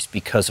memories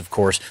because, of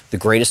course, the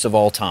greatest of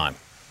all time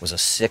was a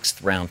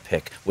 6th round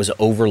pick, was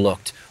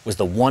overlooked, was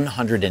the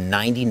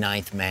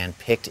 199th man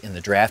picked in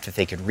the draft. If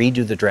they could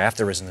redo the draft,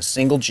 there isn't a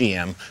single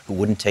GM who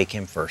wouldn't take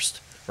him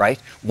first, right?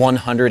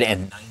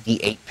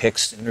 198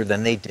 picks sooner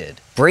than they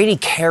did. Brady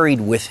carried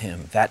with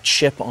him that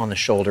chip on the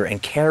shoulder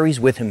and carries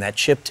with him that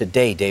chip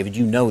today, David.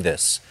 You know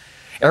this.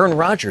 Aaron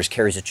Rodgers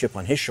carries a chip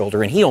on his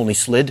shoulder, and he only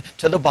slid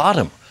to the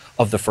bottom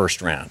of the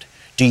 1st round.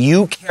 Do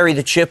you carry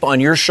the chip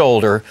on your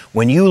shoulder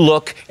when you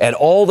look at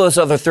all those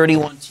other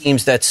 31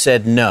 teams that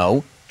said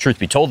no? Truth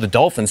be told, the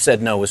Dolphins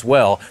said no as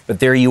well, but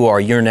there you are.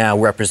 You're now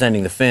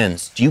representing the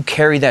Finns. Do you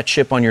carry that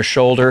chip on your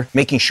shoulder,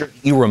 making sure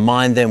you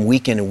remind them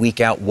week in and week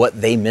out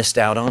what they missed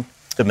out on,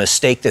 the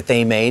mistake that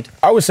they made?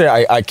 I would say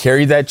I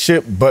carry that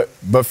chip, but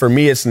for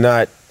me,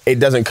 it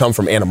doesn't come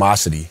from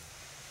animosity.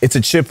 It's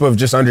a chip of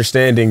just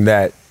understanding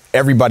that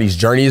everybody's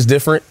journey is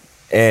different.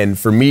 And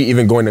for me,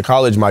 even going to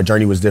college, my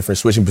journey was different,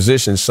 switching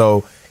positions.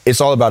 So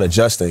it's all about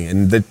adjusting.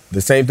 And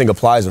the same thing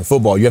applies in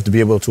football. You have to be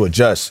able to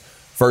adjust.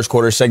 1st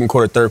quarter, 2nd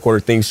quarter, 3rd quarter,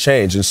 things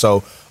change. And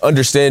so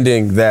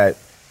understanding that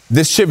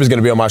this chip is going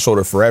to be on my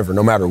shoulder forever,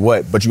 no matter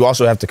what. But you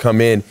also have to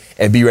come in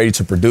and be ready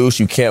to produce.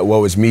 You can't,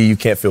 woe is me. You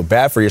can't feel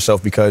bad for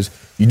yourself because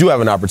you do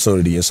have an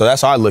opportunity. And so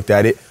that's how I looked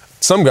at it.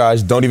 Some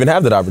guys don't even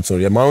have that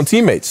opportunity. My own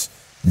teammates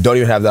don't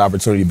even have that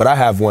opportunity, but I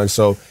have one.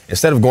 So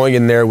instead of going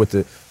in there with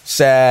the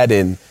sad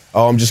and,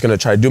 I'm just going to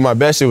try to do my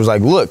best, it was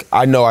like, look,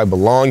 I know I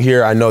belong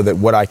here. I know that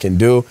what I can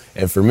do.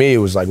 And for me, it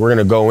was like, we're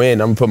going to go in.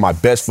 I'm going to put my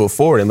best foot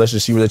forward, and let's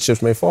just see where the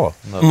chips may fall.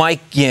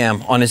 Mike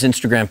Yam, on his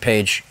Instagram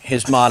page,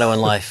 his motto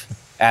in life,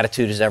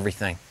 attitude is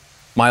everything.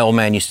 My old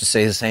man used to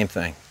say the same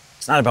thing.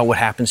 It's not about what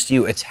happens to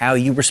you. It's how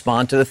you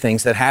respond to the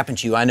things that happen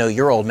to you. I know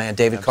your old man,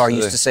 David Carr,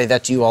 used to say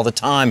that to you all the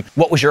time.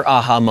 What was your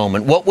aha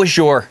moment? What was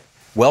your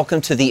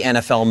welcome to the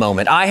NFL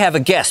moment? I have a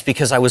guess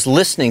because I was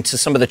listening to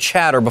some of the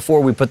chatter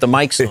before we put the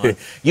mics on.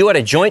 You had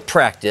a joint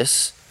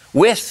practice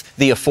with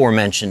the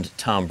aforementioned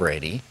Tom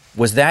Brady.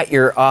 Was that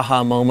your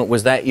aha moment?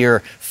 Was that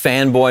your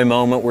fanboy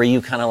moment where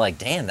you kind of like,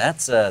 damn,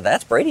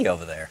 that's Brady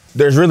over there?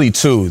 There's really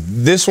 2.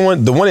 This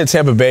one, the one in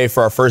Tampa Bay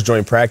for our first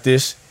joint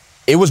practice,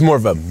 it was more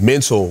of a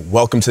mental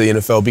welcome to the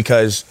NFL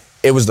because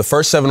it was the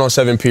first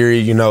 7-on-7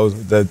 period. You know,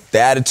 the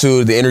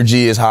attitude, the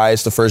energy is high.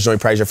 It's the first joint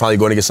practice. You're finally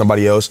going against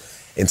somebody else.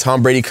 And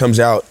Tom Brady comes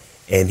out,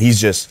 and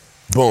he's just,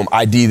 boom,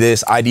 ID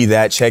this, ID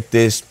that, check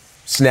this,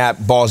 snap,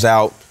 balls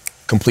out,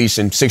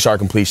 completion, 6-yard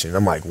completion.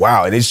 I'm like,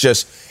 wow. And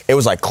it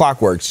was like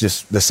clockwork. It's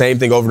just the same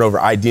thing over and over,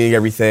 IDing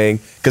everything.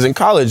 Because in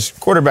college,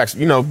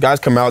 quarterbacks, guys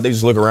come out, they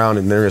just look around,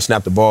 and they're going to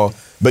snap the ball.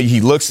 But he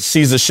looks,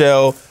 sees the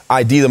shell,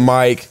 ID the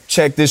mic,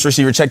 check this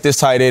receiver, check this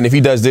tight end. If he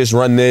does this,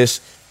 run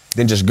this,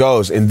 then just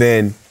goes. And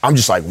then I'm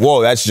just like,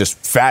 whoa, that's just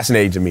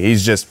fascinating to me.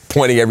 He's just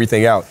pointing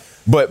everything out.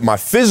 But my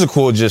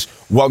physical just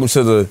welcome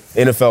to the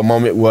NFL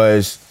moment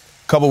was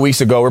a couple weeks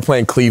ago. We're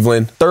playing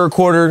Cleveland. 3rd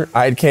quarter,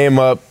 I came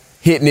up,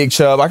 hit Nick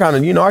Chubb. I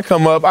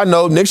come up. I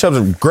know Nick Chubb's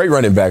a great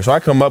running back, so I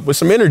come up with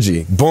some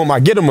energy. Boom, I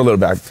get him a little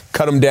bit.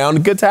 Cut him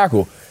down, good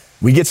tackle.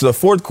 We get to the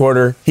 4th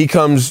quarter. He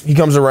comes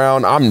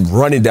around. I'm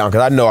running down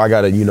because I know I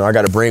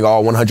gotta bring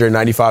all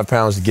 195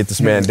 pounds to get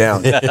this man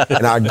down.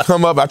 And I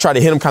come up. I try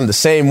to hit him kind of the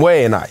same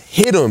way, and I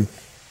hit him,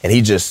 and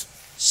he just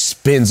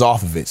spins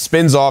off of it.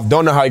 Spins off.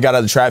 Don't know how he got out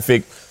of the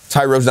traffic.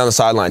 Tight ropes down the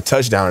sideline,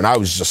 touchdown, and I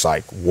was just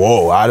like,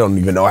 whoa, I don't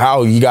even know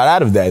how he got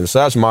out of that. And so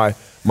that's my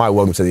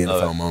welcome to the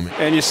NFL moment.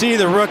 And you see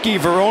the rookie,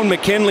 Verone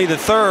McKinley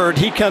III,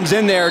 he comes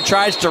in there,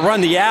 tries to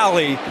run the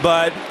alley,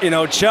 but,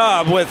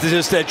 Chubb with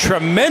just a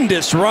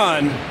tremendous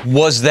run.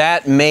 Was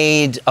that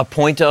made a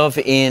point of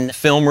in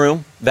film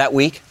room that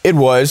week? It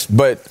was,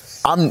 but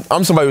I'm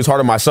somebody who's hard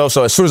on myself,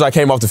 so as soon as I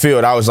came off the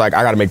field, I was like,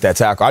 I got to make that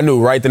tackle. I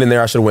knew right then and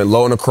there I should have went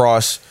low and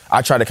across.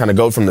 I tried to kind of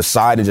go from the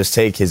side and just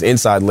take his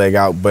inside leg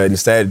out, but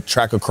instead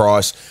track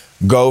across,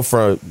 go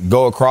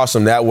across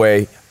him that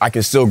way, I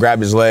can still grab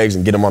his legs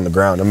and get him on the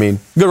ground. I mean,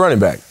 good running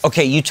back.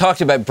 Okay, you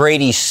talked about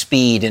Brady's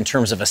speed in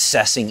terms of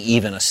assessing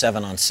even a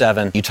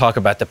 7-on-7. You talk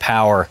about the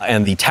power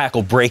and the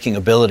tackle breaking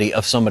ability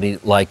of somebody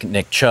like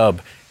Nick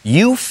Chubb.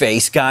 You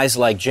face guys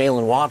like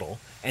Jalen Waddle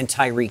and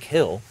Tyreek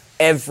Hill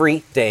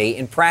every day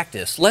in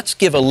practice. Let's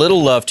give a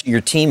little love to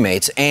your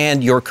teammates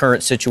and your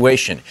current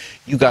situation.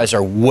 You guys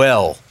are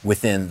well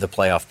within the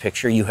playoff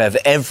picture. You have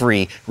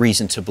every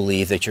reason to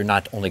believe that you're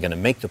not only going to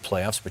make the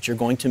playoffs, but you're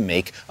going to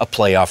make a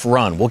playoff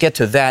run. We'll get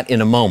to that in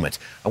a moment.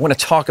 I want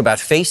to talk about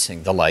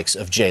facing the likes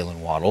of Jalen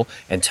Waddle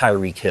and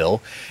Tyreek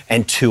Hill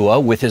and Tua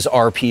with his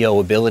RPO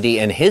ability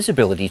and his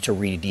ability to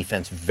read a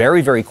defense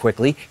very, very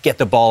quickly, get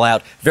the ball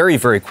out very,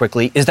 very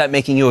quickly. Is that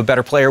making you a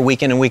better player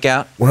week in and week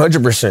out?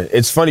 100%.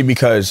 It's funny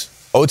because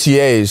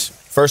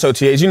first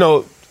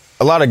OTAs,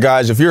 a lot of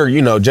guys, if you're,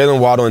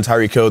 Jalen Waddle and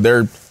Tyreek Hill,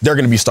 they're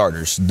going to be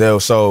starters.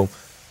 So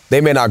they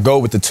may not go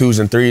with the 2s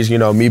and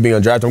 3s. Me being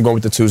undrafted, I'm going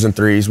with the 2s and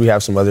 3s. We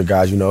have some other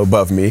guys,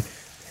 above me.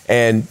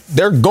 And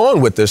they're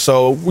going with this.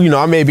 So,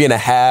 I may be in a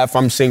half,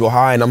 I'm single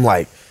high, and I'm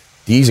like,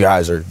 these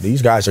guys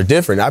are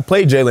different. I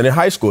played Jalen in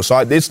high school, so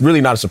it's really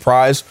not a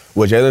surprise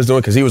what Jalen's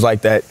doing because he was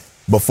like that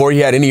before he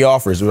had any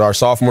offers. It was our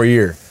sophomore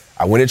year.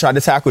 I went and tried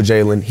to tackle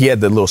Jalen. He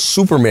had the little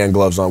Superman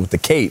gloves on with the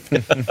cape.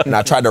 And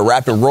I tried to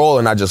wrap and roll,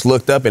 and I just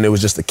looked up, and it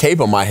was just the cape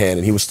on my hand,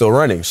 and he was still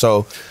running.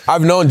 So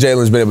I've known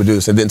Jalen's been able to do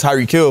this. And then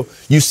Tyreek Hill,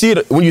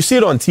 when you see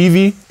it on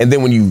TV, and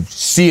then when you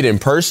see it in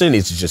person,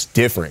 it's just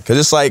different. Because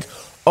it's like,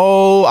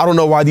 I don't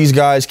know why these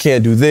guys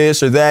can't do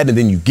this or that. And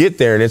then you get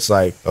there, and it's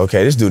like,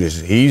 okay, this dude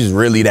he's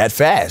really that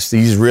fast.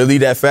 He's really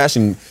that fast.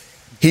 And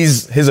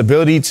his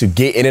ability to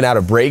get in and out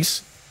of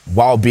breaks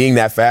while being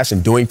that fast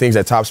and doing things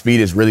at top speed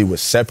is really what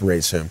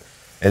separates him.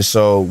 And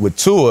so with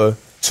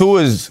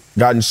Tua's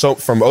gotten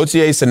from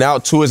OTAs to now,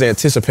 Tua's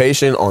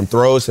anticipation on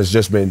throws has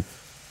just been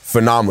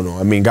phenomenal.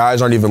 I mean,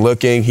 guys aren't even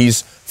looking.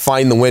 He's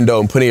finding the window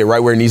and putting it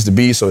right where it needs to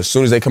be. So as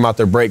soon as they come out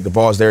their break, the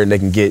ball's there and they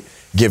can get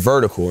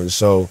vertical. And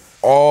so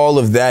all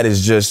of that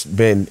has it's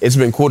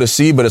been cool to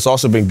see, but it's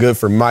also been good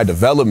for my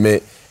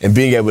development and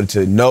being able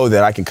to know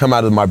that I can come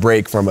out of my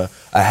break from a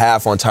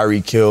half on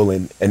Tyreek Hill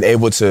and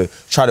able to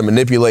try to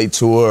manipulate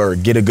Tua or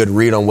get a good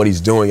read on what he's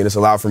doing. And it's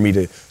allowed for me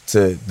to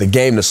the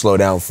game to slow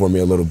down for me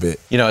a little bit.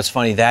 It's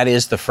funny. That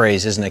is the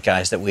phrase, isn't it,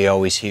 guys, that we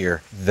always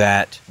hear,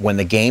 that when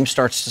the game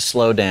starts to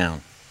slow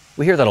down,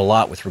 we hear that a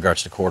lot with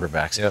regards to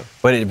quarterbacks, yep.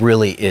 But it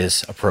really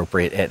is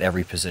appropriate at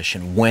every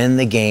position. When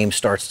the game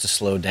starts to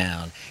slow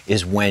down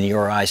is when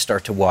your eyes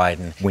start to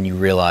widen, when you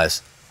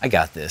realize, I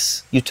got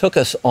this. You took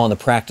us on the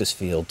practice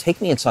field.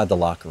 Take me inside the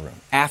locker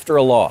room after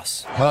a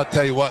loss. Well, I'll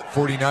tell you what,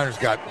 49ers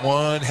got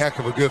one heck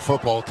of a good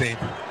football team.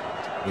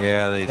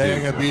 Yeah, they do. They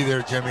ain't going to be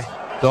there, Jimmy.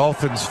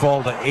 Dolphins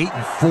fall to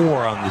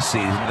 8-4 on the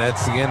season.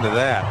 That's the end of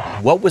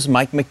that. What was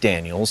Mike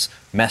McDaniel's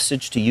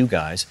message to you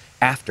guys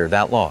after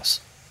that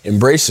loss?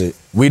 Embrace it.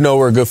 We know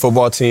we're a good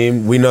football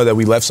team. We know that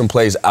we left some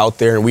plays out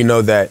there, and we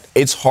know that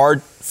it's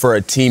hard for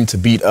a team to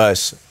beat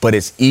us, but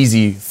it's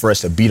easy for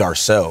us to beat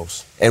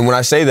ourselves. And when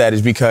I say that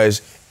is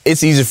because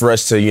it's easy for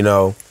us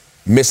to,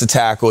 miss a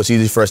tackle. It's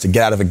easy for us to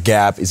get out of a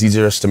gap. It's easy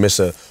for us to miss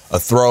a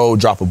throw,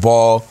 drop a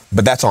ball.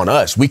 But that's on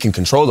us. We can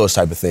control those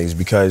type of things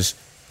because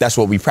that's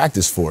what we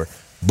practice for.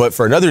 But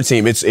for another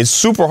team, it's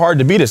super hard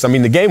to beat us. I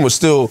mean, the game was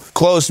still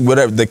close.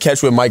 Whatever the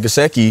catch with Mike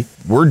Gesicki,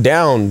 we're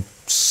down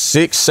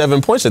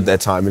 6-7 points at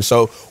that time. And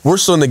so we're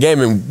still in the game,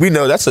 and we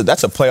know that's a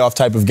playoff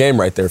type of game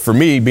right there. For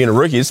me, being a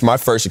rookie, it's my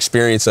first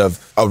experience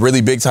of a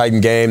really big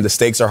Titan game. The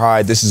stakes are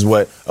high. This is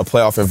what a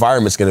playoff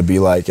environment's going to be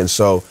like. And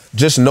so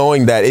just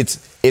knowing that it's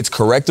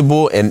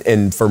correctable,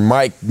 and for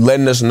Mike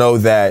letting us know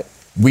that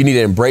we need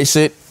to embrace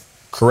it,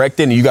 correct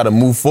it, and you got to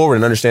move forward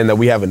and understand that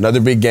we have another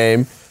big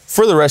game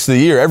for the rest of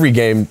the year. Every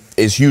game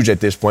is huge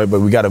at this point, but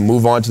we got to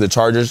move on to the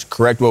Chargers,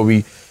 correct what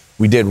we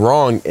did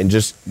wrong, and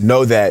just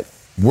know that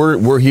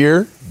we're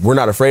here. We're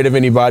not afraid of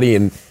anybody,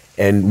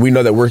 and we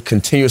know that we're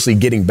continuously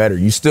getting better.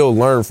 You still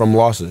learn from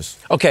losses.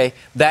 Okay,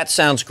 that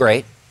sounds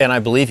great, and I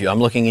believe you. I'm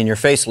looking in your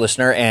face,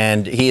 listener,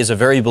 and he is a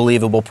very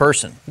believable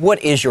person.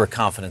 What is your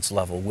confidence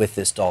level with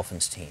this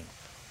Dolphins team?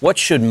 What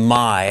should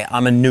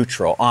I'm a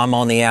neutral, I'm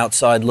on the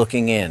outside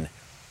looking in.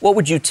 What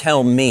would you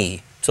tell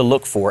me to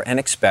look for and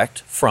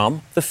expect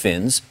from the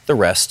Fins the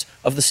rest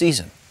of the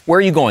season? Where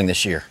are you going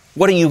this year?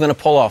 What are you going to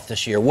pull off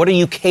this year? What are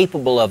you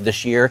capable of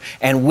this year?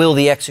 And will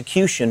the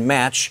execution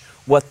match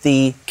what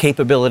the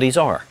capabilities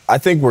are? I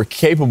think we're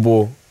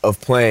capable of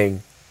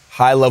playing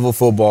high-level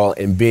football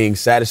and being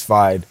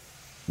satisfied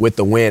with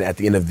the win at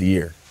the end of the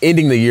year.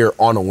 Ending the year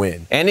on a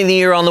win. Ending the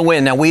year on the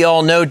win. Now, we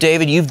all know,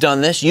 David, you've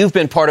done this. You've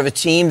been part of a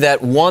team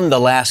that won the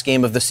last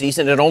game of the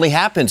season. It only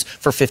happens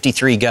for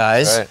 53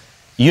 guys. Right.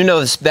 You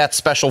know that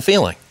special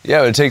feeling.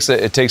 Yeah, it takes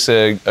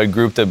a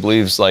group that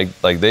believes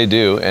like they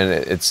do, and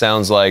it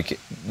sounds like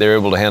they're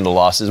able to handle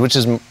losses, which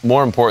is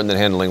more important than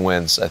handling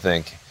wins, I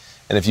think.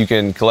 And if you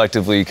can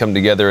collectively come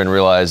together and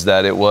realize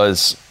that it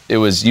was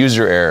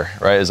user error,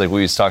 right? It's like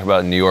we used to talk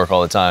about in New York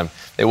all the time.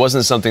 It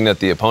wasn't something that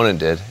the opponent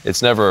did.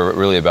 It's never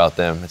really about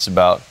them. It's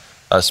about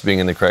us being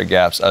in the correct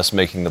gaps, us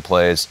making the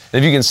plays.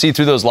 And if you can see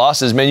through those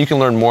losses, man, you can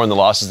learn more in the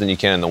losses than you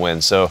can in the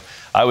wins. So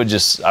I would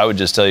just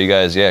tell you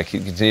guys,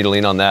 continue to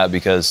lean on that,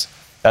 because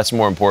that's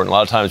more important. A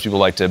lot of times people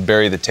like to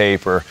bury the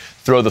tape or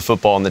throw the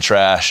football in the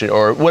trash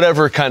or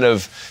whatever kind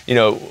of,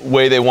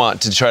 way they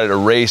want to try to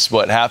erase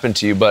what happened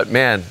to you. But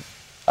man,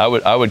 I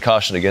would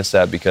caution against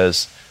that,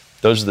 because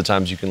those are the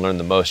times you can learn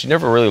the most. You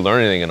never really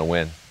learn anything in a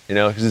win,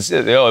 because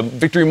it's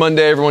Victory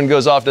Monday, everyone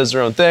goes off, does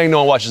their own thing, no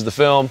one watches the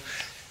film.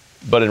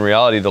 But in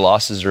reality, the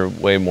losses are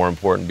way more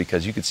important,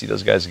 because you could see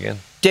those guys again.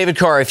 David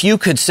Carr, if you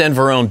could send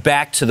Verone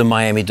back to the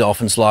Miami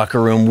Dolphins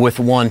locker room with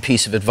one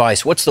piece of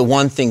advice, what's the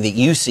one thing that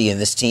you see in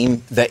this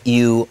team that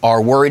you are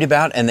worried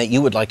about and that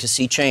you would like to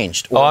see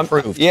changed or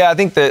improved? I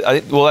think that,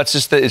 it's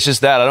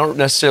just that. I don't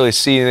necessarily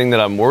see anything that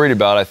I'm worried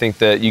about. I think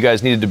that you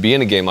guys needed to be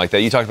in a game like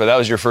that. You talked about that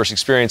was your first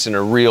experience in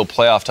a real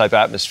playoff type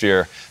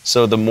atmosphere.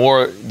 So the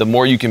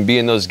more you can be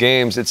in those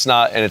games, it's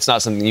not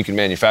something you can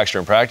manufacture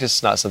in practice.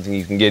 It's not something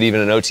you can get even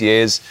in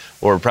OTAs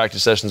or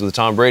practice sessions with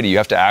Tom Brady. You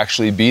have to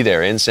actually be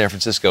there in San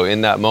Francisco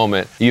in that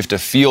moment. You have to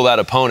feel that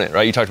opponent,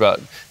 right? You talked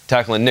about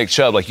tackling Nick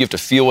Chubb. Like, you have to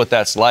feel what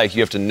that's like.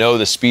 You have to know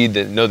the speed,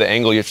 know the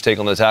angle you have to take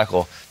on the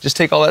tackle. Just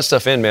take all that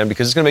stuff in, man,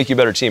 because it's going to make you a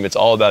better team. It's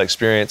all about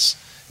experience.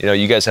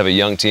 You guys have a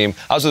young team.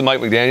 I was with Mike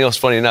McDaniel,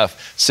 funny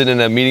enough, sitting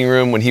in a meeting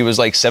room when he was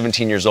like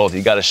 17 years old.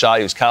 He got a shot.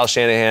 He was Kyle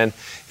Shanahan.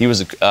 He was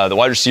the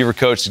wide receiver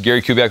coach.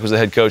 Gary Kubiak was the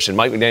head coach, and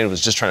Mike McDaniel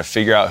was just trying to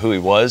figure out who he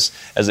was.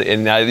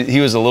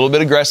 He was a little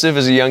bit aggressive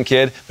as a young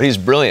kid, but he's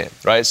brilliant,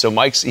 right? So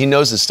he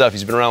knows his stuff.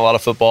 He's been around a lot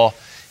of football.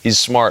 He's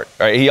smart,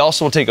 right? He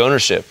also will take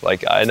ownership.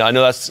 Like, I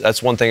know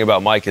that's one thing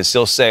about Mike, is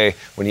he'll say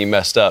when he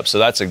messed up. So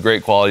that's a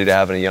great quality to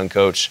have in a young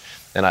coach.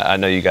 And I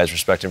know you guys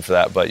respect him for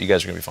that, but you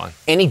guys are going to be fine.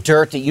 Any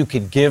dirt that you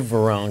could give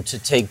Verone to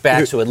take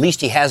back, so at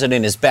least he has it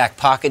in his back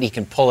pocket, he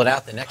can pull it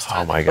out the next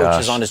time the coach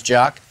is on his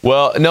jock?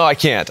 Well, no, I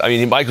can't. I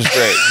mean, Mike was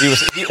great. He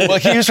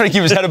was trying to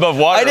keep his head above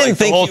water. I didn't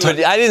think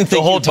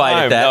you'd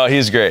bite at that. No,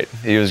 he's great.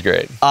 He was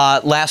great.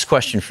 Last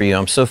question for you.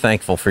 I'm so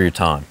thankful for your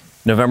time.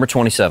 November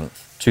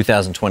 27th,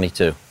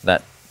 2022.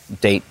 That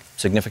date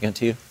significant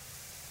to you?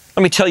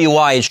 Let me tell you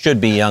why it should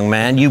be, young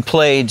man. You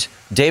played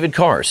David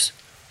Carr's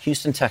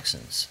Houston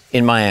Texans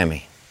in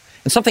Miami.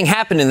 And something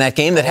happened in that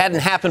game that hadn't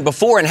happened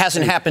before and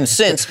hasn't happened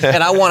since.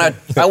 And I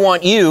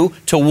want you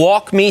to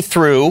walk me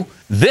through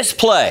this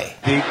play.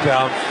 Deep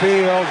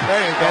downfield,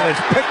 and it's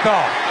picked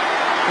off.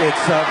 It's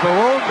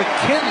Verone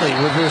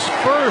McKinley with his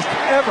first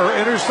ever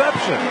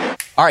interception.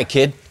 All right,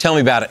 kid, tell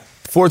me about it.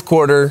 Fourth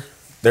quarter,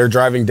 they're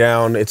driving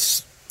down.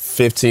 It's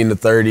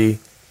 15-30.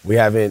 We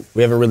haven't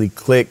really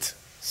clicked.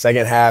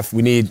 Second half,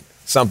 we need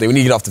something. We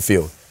need to get off the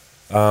field.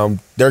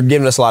 They're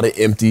giving us a lot of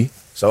empty.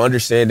 So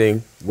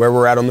understanding where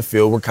we're at on the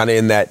field, we're kind of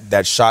in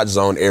that shot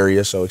zone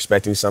area, so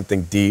expecting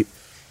something deep.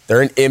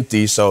 They're in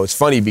empty, so it's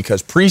funny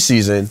because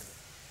preseason,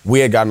 we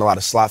had gotten a lot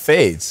of slot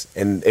fades,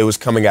 and it was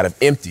coming out of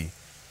empty.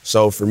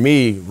 So for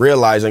me,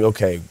 realizing,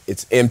 okay,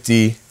 it's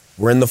empty,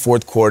 we're in the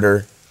fourth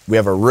quarter, we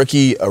have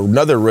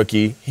another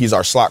rookie, he's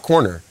our slot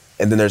corner,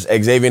 and then there's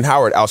Xavier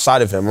Howard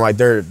outside of him. I'm like,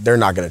 they're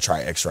not going to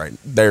try X right.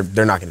 They're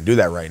not going to do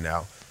that right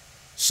now.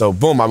 So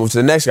boom, I move to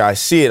the next guy, I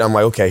see it, I'm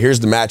like, okay,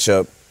 here's the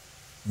matchup.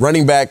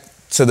 Running back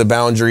to the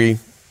boundary.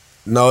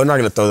 No, they're not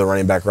going to throw the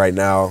running back right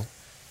now.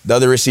 The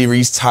other receiver,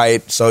 he's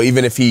tight. So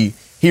even if he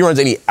runs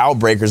any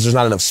outbreakers, there's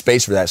not enough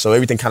space for that. So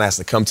everything kind of has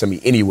to come to me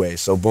anyway.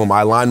 So boom,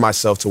 I align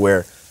myself to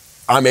where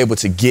I'm able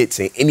to get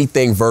to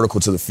anything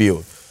vertical to the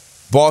field.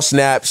 Ball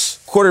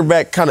snaps,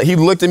 quarterback he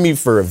looked at me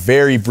for a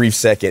very brief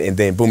second, and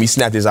then boom, he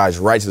snapped his eyes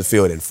right to the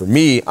field. And for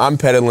me, I'm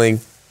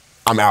pedaling,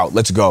 I'm out,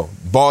 let's go.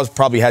 Ball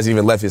probably hasn't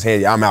even left his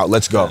hand yet. I'm out,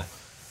 let's go.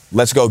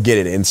 Let's go get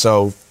it. And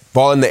so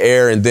ball in the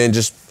air, and then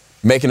just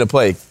making a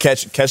play.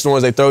 Catch the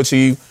ones they throw to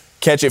you,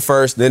 catch it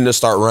first, then just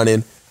start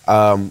running.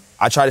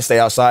 I try to stay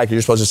outside because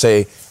you're supposed to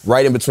stay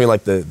right in between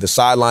like the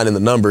sideline and the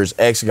numbers.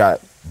 X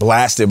got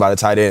blasted by the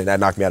tight end, and that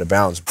knocked me out of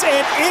bounds.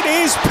 And it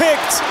is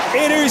picked,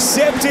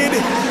 intercepted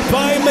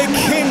by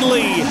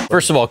McKinley.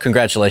 First of all,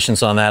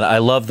 congratulations on that. I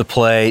love the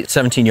play.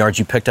 17 yards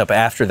you picked up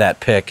after that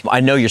pick.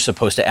 I know you're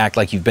supposed to act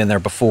like you've been there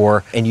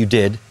before, and you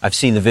did. I've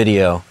seen the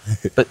video,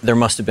 but there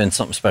must have been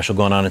something special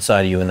going on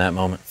inside of you in that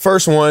moment.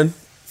 First one,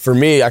 for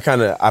me, I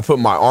put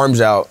my arms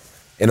out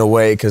in a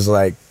way because,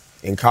 like,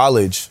 in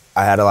college,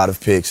 I had a lot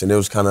of picks, and it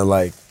was kind of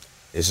like,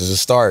 this is a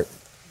start.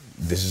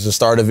 This is the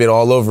start of it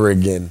all over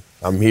again.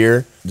 I'm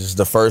here. This is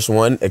the first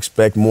one.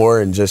 Expect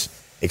more, and just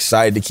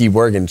excited to keep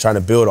working, trying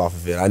to build off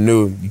of it. I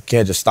knew you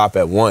can't just stop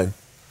at one.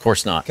 Of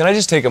course not. Can I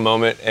just take a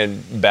moment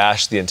and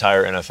bash the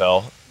entire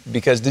NFL?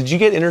 Because did you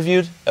get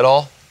interviewed at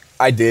all?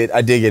 I did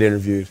get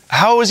interviewed.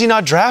 How was he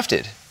not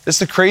drafted? It's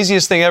the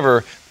craziest thing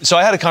ever. So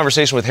I had a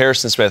conversation with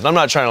Harrison Smith, and I'm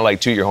not trying to like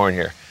toot your horn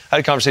here. I had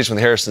a conversation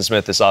with Harrison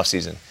Smith this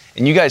offseason,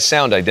 and you guys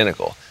sound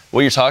identical.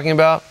 What you're talking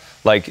about,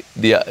 like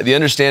the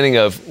understanding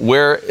of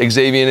where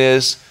Xavier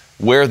is,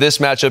 where this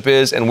matchup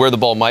is, and where the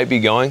ball might be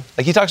going.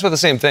 Like, he talks about the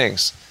same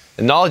things.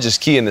 And knowledge is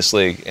key in this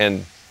league.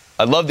 And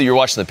I love that you're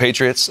watching the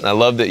Patriots, and I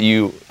love that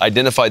you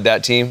identified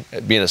that team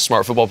as being a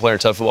smart football player,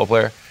 tough football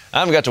player. I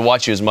haven't got to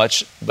watch you as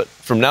much, but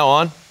from now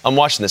on, I'm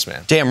watching this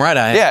man. Damn right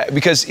I am. Yeah,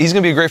 because he's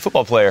going to be a great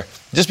football player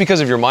just because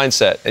of your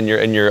mindset and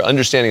your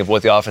understanding of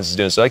what the offense is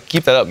doing. So I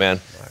keep that up, man.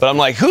 But I'm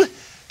like, who?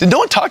 Did no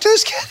one talk to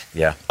this kid?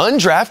 Yeah.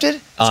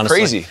 Undrafted? It's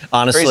crazy.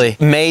 Honestly,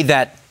 may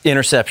that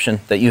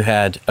interception that you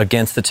had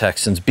against the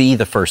Texans be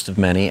the first of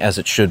many, as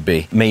it should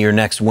be. May your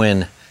next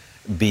win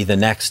be the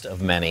next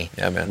of many.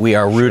 Yeah, man. We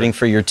are rooting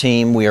for your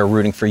team. We are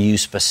rooting for you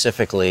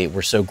specifically.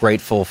 We're so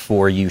grateful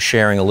for you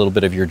sharing a little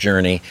bit of your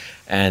journey.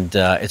 And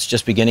it's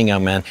just beginning,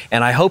 young man.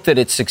 And I hope that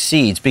it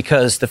succeeds,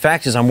 because the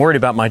fact is I'm worried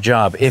about my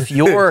job. If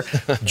your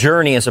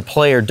journey as a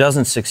player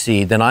doesn't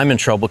succeed, then I'm in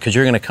trouble, because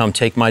you're going to come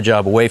take my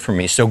job away from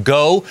me. So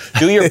go,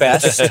 do your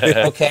best.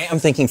 Okay? I'm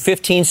thinking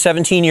 15,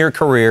 17-year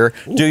career.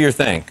 Do your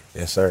thing.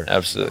 Yes, sir.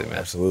 Absolutely, man.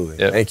 Absolutely.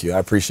 Yep. Thank you. I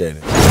appreciate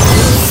it.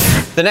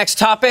 The next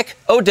topic,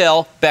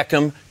 Odell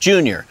Beckham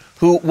Jr.,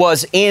 who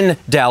was in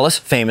Dallas,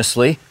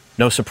 famously,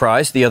 no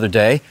surprise, the other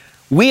day.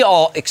 We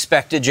all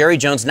expected Jerry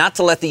Jones not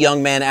to let the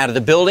young man out of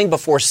the building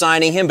before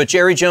signing him, but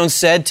Jerry Jones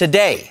said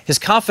today his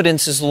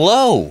confidence is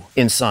low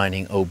in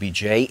signing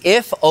OBJ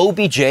if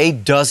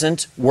OBJ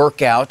doesn't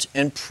work out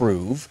and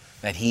prove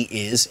that he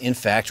is, in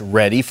fact,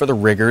 ready for the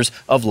rigors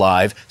of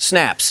live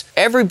snaps.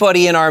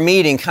 Everybody in our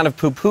meeting kind of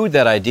poo-pooed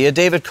that idea.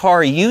 David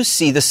Carr, you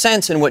see the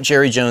sense in what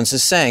Jerry Jones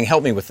is saying.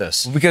 Help me with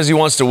this. Because he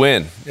wants to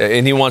win,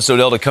 and he wants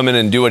Odell to come in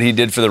and do what he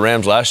did for the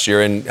Rams last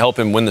year and help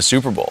him win the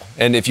Super Bowl.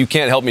 And if you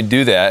can't help me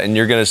do that, and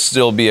you're going to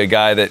still be a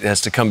guy that has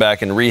to come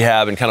back and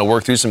rehab and kind of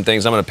work through some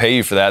things, I'm going to pay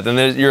you for that,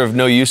 then you're of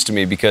no use to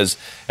me, because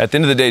at the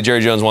end of the day,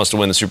 Jerry Jones wants to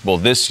win the Super Bowl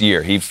this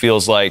year. He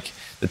feels like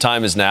the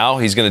time is now.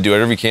 He's going to do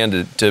whatever he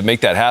can to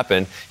make that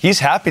happen. He's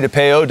happy to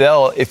pay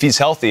Odell if he's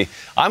healthy.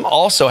 I'm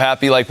also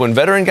happy, like when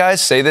veteran guys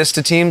say this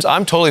to teams,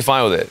 I'm totally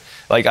fine with it.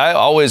 Like I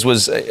always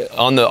was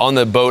on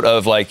the boat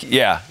of like,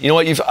 yeah, you know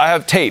what? I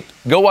have tape.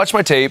 Go watch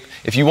my tape.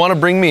 If you want to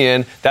bring me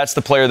in, that's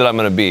the player that I'm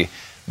going to be.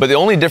 But the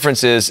only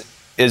difference is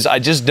I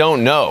just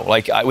don't know.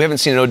 Like we haven't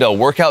seen an Odell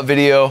workout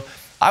video.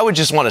 I would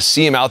just want to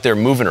see him out there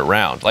moving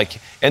around.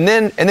 And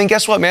then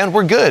guess what, man?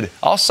 We're good.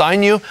 I'll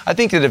sign you. I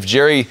think that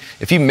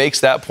if he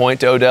makes that point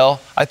to Odell,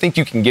 I think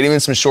you can get him in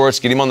some shorts,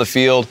 get him on the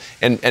field,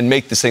 and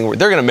make this thing work.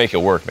 They're going to make it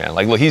work, man.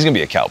 Like, look, he's going to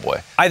be a Cowboy.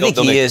 I think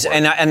he is.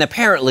 And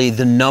apparently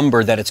the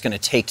number that it's going to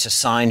take to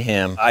sign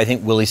him, I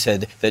think Willie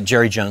said that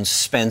Jerry Jones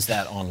spends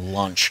that on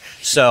lunch.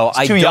 So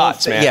it's 2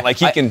 yachts, man. Yeah, like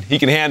he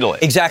can handle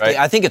it. Exactly. Right?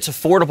 I think it's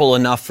affordable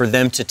enough for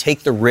them to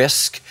take the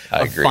risk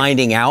of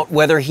finding out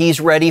whether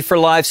he's ready for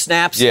live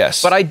snaps.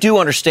 Yes. But I do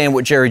understand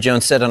what Jerry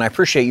Jones said, and I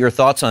appreciate your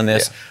thoughts on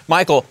this. Yeah.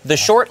 Michael, the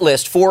short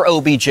list for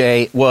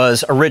OBJ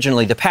was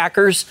originally the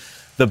Packers,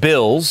 the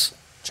Bills,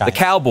 Giants, the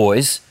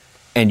Cowboys,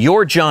 and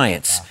your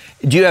Giants.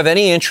 Wow. Do you have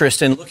any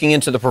interest in looking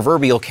into the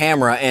proverbial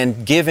camera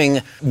and giving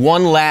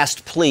one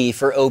last plea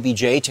for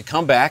OBJ to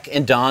come back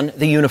and don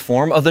the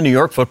uniform of the New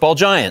York Football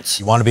Giants?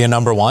 You want to be a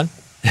number one?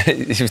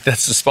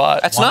 That's the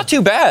spot. That's not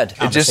too bad.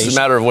 It's just a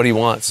matter of what he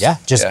wants. Yeah,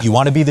 you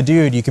want to be the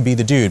dude, you can be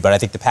the dude. But I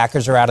think the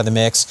Packers are out of the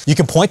mix. You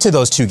can point to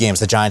those 2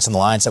 games, the Giants and the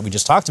Lions, that we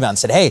just talked about, and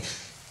said, hey,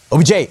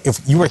 OBJ, if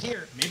you were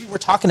here, maybe we're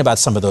talking about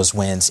some of those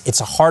wins. It's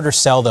a harder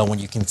sell, though, when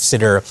you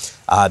consider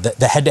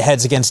the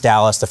head-to-heads against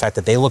Dallas, the fact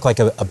that they look like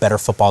a better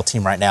football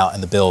team right now,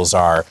 and the Bills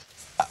are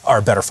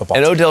a better football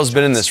team. And Odell's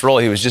been in this role.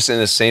 He was just in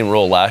the same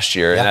role last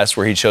year, and that's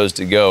where he chose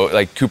to go.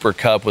 Like Cooper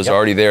Kupp was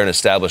already there, an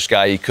established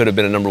guy. He could have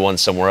been a number one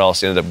somewhere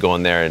else. He ended up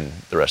going there, and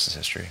the rest is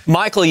history.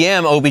 Michael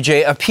Yam, OBJ,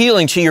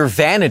 appealing to your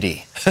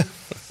vanity,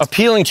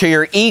 appealing to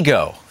your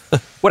ego.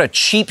 What a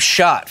cheap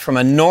shot from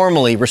a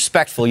normally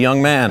respectful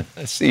young man.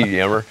 I see you,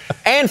 Yammer.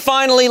 And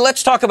finally,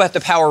 let's talk about the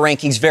power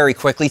rankings very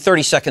quickly.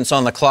 30 seconds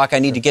on the clock. I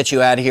need to get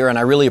you out of here, and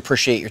I really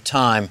appreciate your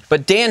time.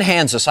 But Dan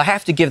Hanzus, I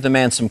have to give the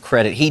man some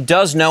credit. He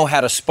does know how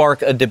to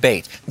spark a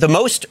debate. The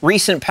most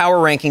recent power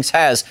rankings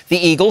has the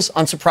Eagles,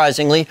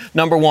 unsurprisingly,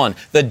 number 1.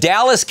 The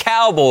Dallas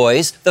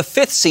Cowboys, the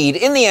 5th seed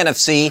in the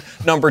NFC,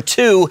 number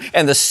 2.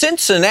 And the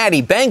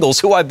Cincinnati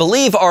Bengals, who I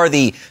believe are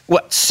the,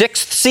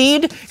 6th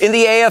seed in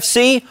the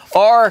AFC,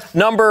 are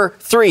number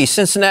 3.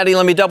 Cincinnati,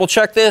 let me double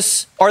check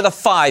this, are the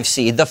 5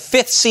 seed. The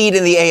 5th seed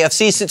in the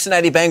AFC,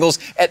 Cincinnati Bengals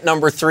at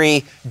number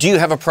 3. Do you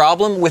have a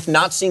problem with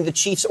not seeing the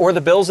Chiefs or the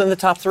Bills in the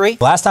top 3?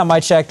 Last time I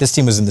checked, this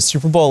team was in the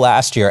Super Bowl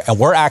last year, and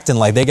we're acting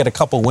like they get a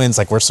couple wins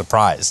like we're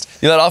surprised.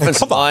 You know, that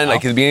offensive line,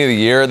 like at the beginning of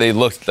the year, they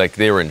looked like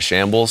they were in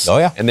shambles. Oh,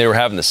 yeah. And they were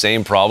having the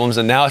same problems,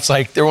 and now it's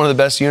like they're one of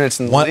the best units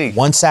in the league.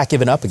 One sack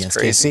given up against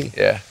KC.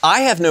 Yeah.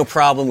 I have no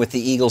problem with the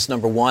Eagles,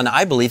 number 1.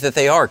 I believe that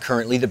they are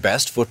currently the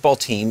best football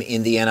team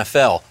in the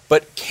NFL.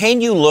 But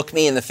can you look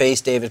me in the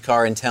face, David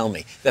Carr, and tell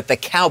me that the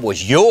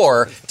Cowboys,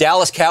 your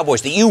Dallas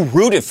Cowboys that you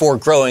rooted for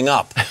growing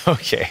up.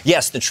 Okay.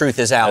 Yes, the truth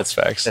is out. That's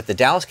facts. That the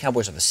Dallas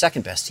Cowboys are the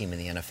 2nd best team in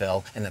the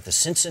NFL and that the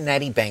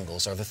Cincinnati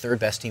Bengals are the 3rd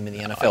best team in the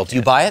NFL. Do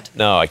you buy it?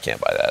 No, I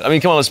can't buy that. I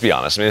mean, come on, let's be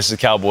honest. I mean, this is the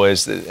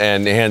Cowboys,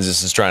 and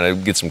Hanzus is trying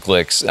to get some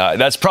clicks.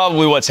 That's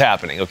probably what's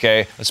happening,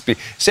 okay?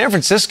 San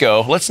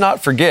Francisco, let's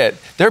not forget,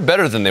 they're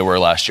better than they were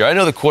last year. I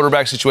know the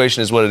quarterback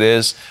situation is what it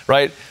is,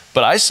 right?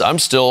 But I'm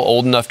still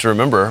old enough to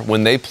remember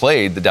when they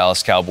played the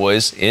Dallas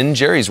Cowboys in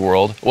Jerry's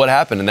world, what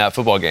happened in that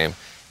football game.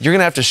 You're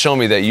going to have to show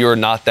me that you're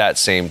not that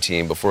same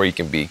team before you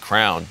can be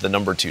crowned the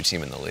number 2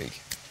 team in the league.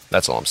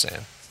 That's all I'm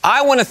saying.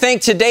 I want to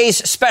thank today's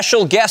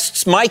special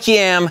guests, Mike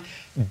Yam,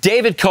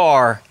 David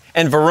Carr,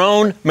 and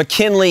Verone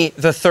McKinley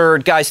III.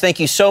 Guys, thank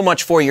you so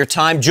much for your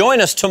time.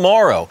 Join us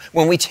tomorrow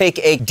when we take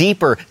a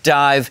deeper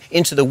dive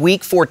into the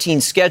Week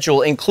 14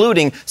 schedule,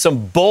 including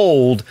some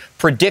bold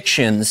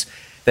predictions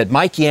that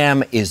Mike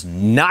Yam is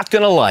not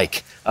going to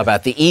like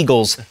about the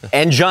Eagles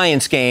and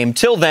Giants game.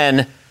 Till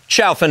then,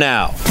 ciao for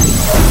now.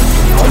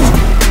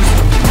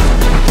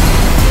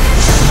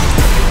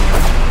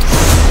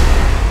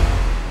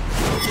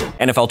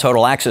 NFL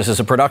Total Access is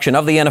a production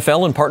of the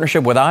NFL in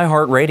partnership with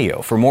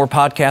iHeartRadio. For more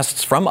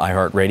podcasts from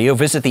iHeartRadio,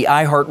 visit the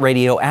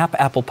iHeartRadio app,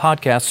 Apple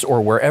Podcasts,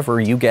 or wherever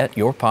you get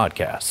your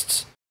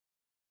podcasts.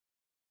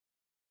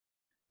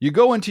 You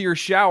go into your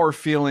shower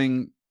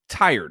feeling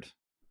tired,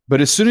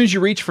 but as soon as you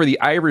reach for the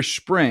Irish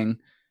Spring,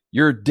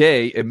 your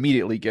day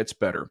immediately gets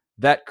better.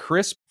 That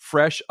crisp,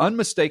 fresh,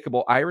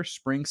 unmistakable Irish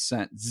Spring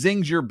scent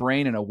zings your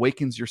brain and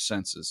awakens your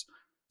senses.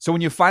 So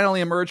when you finally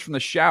emerge from the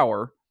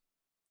shower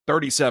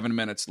 37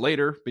 minutes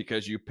later,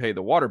 because you pay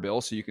the water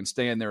bill so you can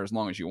stay in there as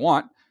long as you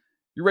want,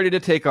 you're ready to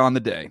take on the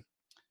day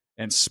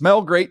and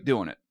smell great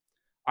doing it.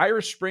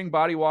 Irish Spring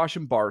Body Wash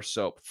and Bar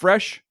Soap.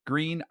 Fresh,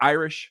 green,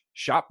 Irish.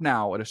 Shop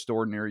now at a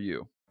store near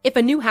you. If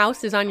a new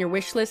house is on your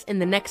wish list in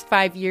the next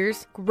 5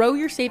 years, grow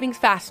your savings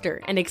faster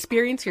and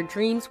experience your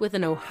dreams with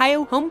an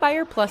Ohio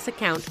Homebuyer Plus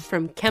account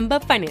from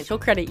Kemba Financial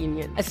Credit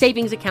Union. A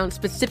savings account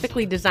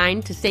specifically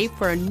designed to save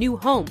for a new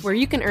home, where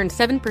you can earn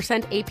 7%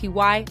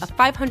 APY, a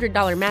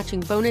 $500 matching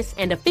bonus,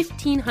 and a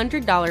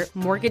 $1,500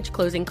 mortgage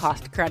closing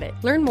cost credit.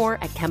 Learn more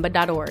at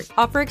Kemba.org.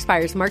 Offer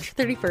expires March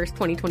 31st,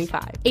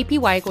 2025.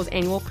 APY equals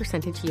annual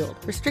percentage yield.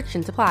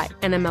 Restrictions apply.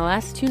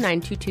 NMLS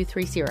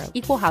 292230.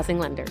 Equal housing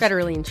lender.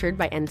 Federally insured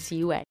by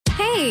NCUA.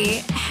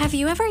 Hey, have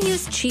you ever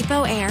used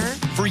Cheapo Air?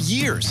 For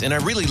years, and I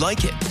really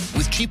like it.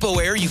 With Cheapo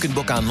Air, you can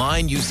book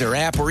online, use their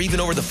app, or even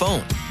over the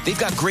phone. They've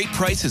got great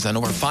prices on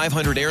over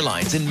 500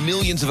 airlines and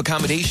millions of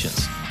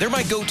accommodations. They're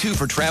my go-to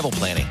for travel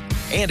planning.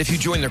 And if you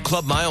join their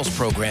Club Miles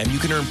program, you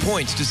can earn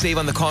points to save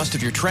on the cost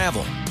of your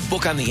travel.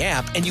 Book on the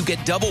app, and you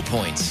get double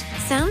points.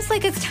 Sounds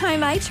like it's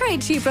time I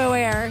tried Cheapo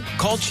Air.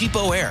 Call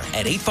Cheapo Air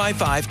at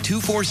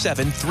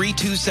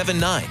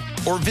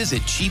 855-247-3279 or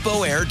visit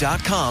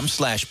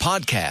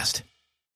cheapoair.com/podcast.